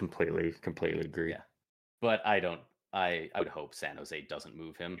 I completely agree. Yeah, but I don't. I would hope San Jose doesn't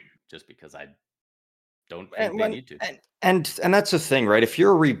move him just because I don't think And they when need to. and that's the thing, right? If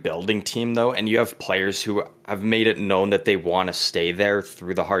you're a rebuilding team though, and you have players who have made it known that they want to stay there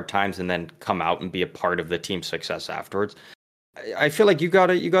through the hard times and then come out and be a part of the team's success afterwards, I feel like you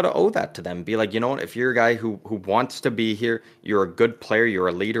gotta owe that to them. Be like, you know what? If you're a guy who wants to be here, you're a good player, you're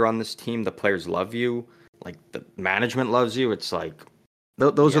a leader on this team. The players love you, like the management loves you. It's like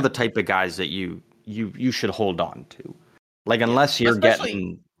those are Yeah, the type of guys that you should hold on to. Like yeah. unless you're Especially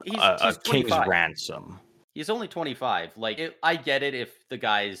getting he's a king's 25. ransom. He's only 25. Like I get it if the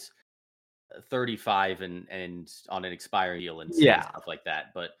guy's 35 and on an expiring deal and saying Yeah, stuff like that,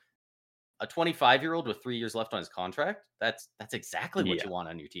 but a 25-year-old with 3 years left on his contract, that's exactly what yeah. you want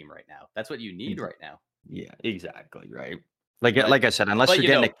on your team right now. That's what you need right now. Yeah, exactly, right. Like But like I said, unless but you're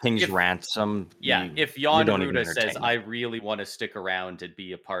getting a king's if ransom, yeah, you if you Jan don't even Ruda says entertain I it. really want to stick around and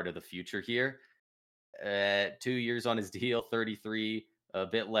be a part of the future here, 2 years on his deal, 33, a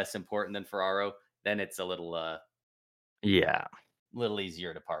bit less important than Ferraro, then it's a Yeah, little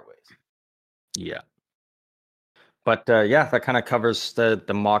easier to part ways. yeah. But yeah, that kind of covers the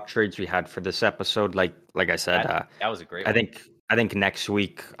mock trades we had for this episode. Like I said, That was a great I one. think I think next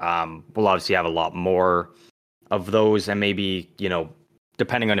week we'll obviously have a lot more of those, and maybe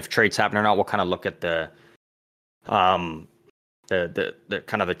depending on if trades happen or not, we'll kind of look at um the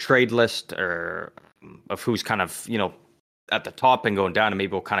kind of the trade list or of who's kind of at the top and going down, and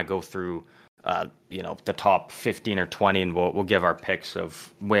maybe we'll kind of go through the top 15 or 20, and we'll give our picks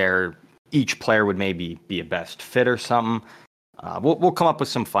of where each player would maybe be a best fit or something. We'll come up with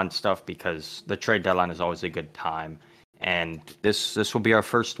some fun stuff because the trade deadline is always a good time, and this will be our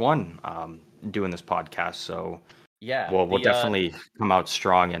first one doing this podcast. So Yeah, we'll the definitely come out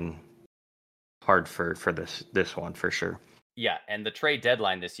strong and hard for this one for sure. yeah, and the trade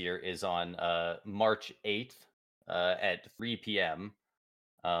deadline this year is on March 8th at 3 p.m.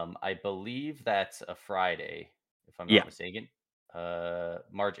 I believe that's a Friday, if I'm Yeah, not mistaken.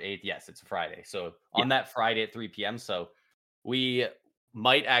 March 8th, yes, it's a Friday. So yeah. on that Friday at 3 p.m. So we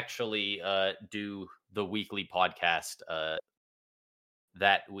might actually do the weekly podcast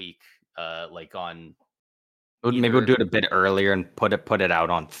that week, like on Maybe we'll either do it a bit earlier and put it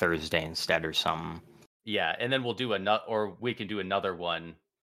out on Thursday instead or something. yeah, and then we'll do another, or we can do another one.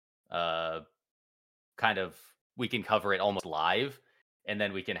 Uh, kind of we can cover it almost live, and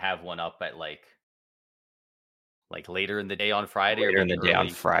then we can have one up at like later in the day on Friday, or Later in maybe the day on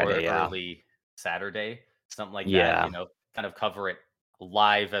early or Friday. Yeah, early Saturday, something like that. yeah, Kind of cover it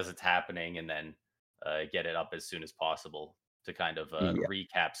live as it's happening, and then get it up as soon as possible to kind of yeah,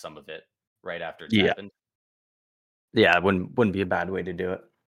 recap some of it right after it's yeah, happened. yeah. It wouldn't be a bad way to do it.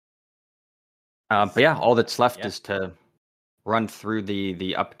 But Because yeah, all that's left yeah, is to run through the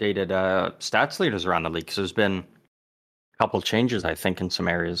updated stats leaders around the league. So there's been a couple changes, I think, in some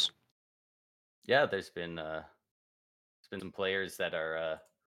areas. yeah, there's been some players that are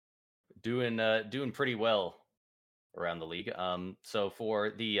doing pretty well around the league. So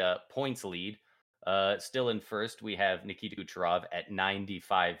for the points lead, still in first, we have Nikita Kucherov at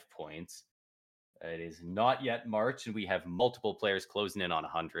 95 points. It is not yet March, and we have multiple players closing in on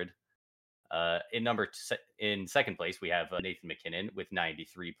 100. In second place, we have Nathan McKinnon with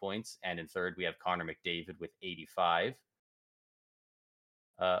 93 points, and in third, we have Connor McDavid with 85.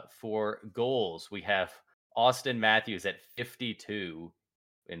 For goals, we have Austin Matthews at 52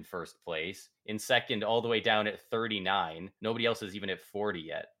 in first place. In second, all the way down at 39. Nobody else is even at 40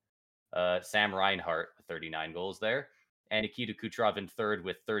 yet. Sam Reinhart, 39 goals there. And Nikita Kucherov in third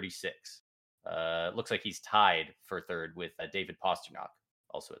with 36. Looks like he's tied for third with David Pasternak,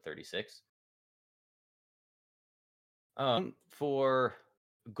 also at 36. For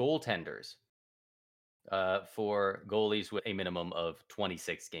goaltenders, for goalies with a minimum of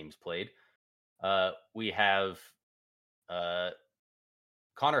 26 games played, we have uh,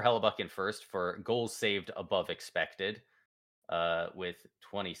 Connor Hellebuck in first for goals saved above expected with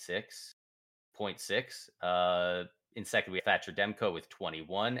 26.6. In second, we have Thatcher Demko with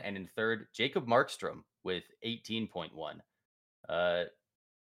 21. And in third, Jacob Markstrom with 18.1. Uh,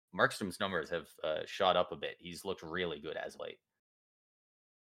 Markstrom's numbers have shot up a bit. He's looked really good as late.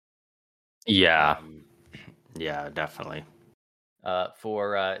 Yeah, Um, yeah, definitely.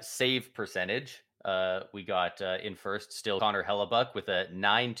 for save percentage, we got in first still Connor Hellebuck with a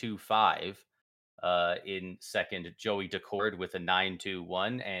 925. In second, Joey Decord with a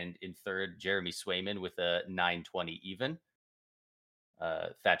 921, and in third, Jeremy Swayman with a 920 even.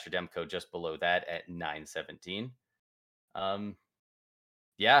 Thatcher Demko just below that at 917. Um,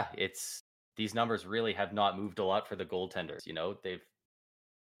 yeah, it's these numbers really have not moved a lot for the goaltenders.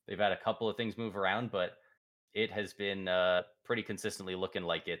 They've had a couple of things move around, but it has been pretty consistently looking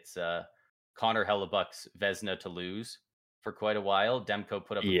like it's Connor Hellebuck's Vesna to lose for quite a while. Demko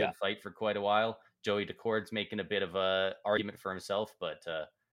put up a Yeah, good fight for quite a while. Joey Decord's making a bit of a argument for himself, but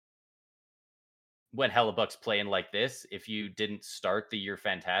when Hellebuck's playing like this, if you didn't start the year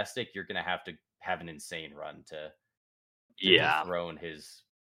fantastic, you're gonna have to have an insane run to yeah, dethrone his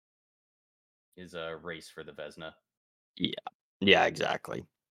race for the Vesna. yeah, yeah, exactly.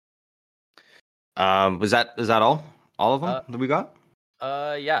 Was that is that all? All of them Uh, that we got?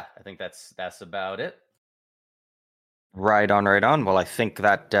 yeah, I think that's about it. Right on, right on. Well, I think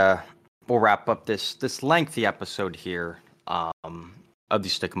that we'll wrap up this lengthy episode here of the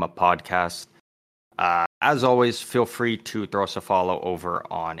Stick 'em Up podcast. As always, feel free to throw us a follow over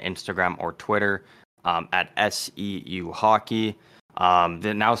on Instagram or Twitter at SEU Hockey.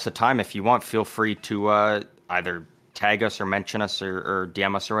 Then now's the time. If you want, feel free to either tag us or mention us or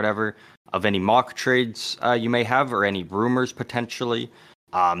DM us or whatever of any mock trades you may have or any rumors potentially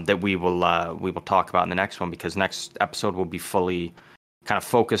that we will talk about in the next one because next episode will be fully kind of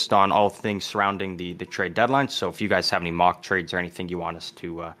focused on all things surrounding the trade deadline. So if you guys have any mock trades or anything you want us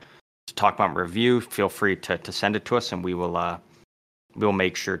to talk about and review, feel free to send it to us, and we'll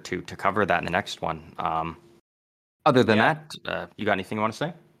make sure to cover that in the next one. Other than Yeah, that, you got anything you want to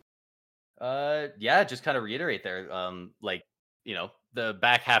say? yeah, just kind of reiterate there. The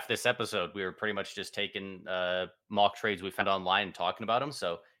back half of this episode, we were pretty much just taking mock trades we found online and talking about them.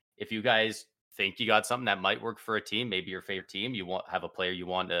 So if you guys think you got something that might work for a team, maybe your favorite team, you want have a player you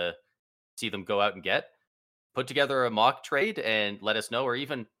want to see them go out and get, put together a mock trade and let us know. Or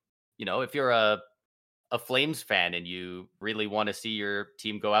even, if you're a Flames fan and you really want to see your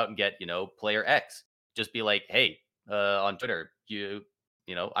team go out and get, player X, just be like, hey, on Twitter,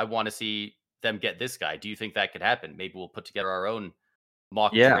 I want to see them get this guy. Do you think that could happen? Maybe we'll put together our own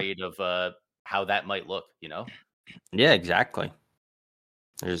mock Yeah. trade of how that might look. Yeah, exactly.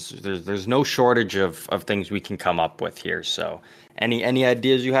 There's no shortage of things we can come up with here. So any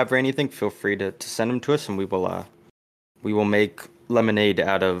ideas you have or anything, feel free to send them to us, and we will make lemonade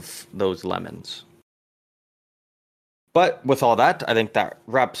out of those lemons. But with all that, I think that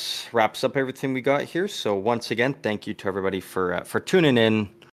wraps up everything we got here. So once again, thank you to everybody for tuning in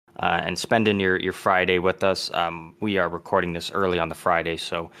and spending your Friday with us. We are recording this early on the Friday,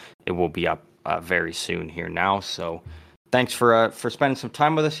 so it will be up very soon here now. So thanks for spending some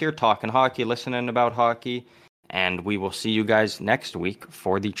time with us here, talking hockey, listening about hockey, and we will see you guys next week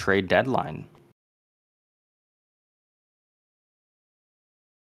for the trade deadline.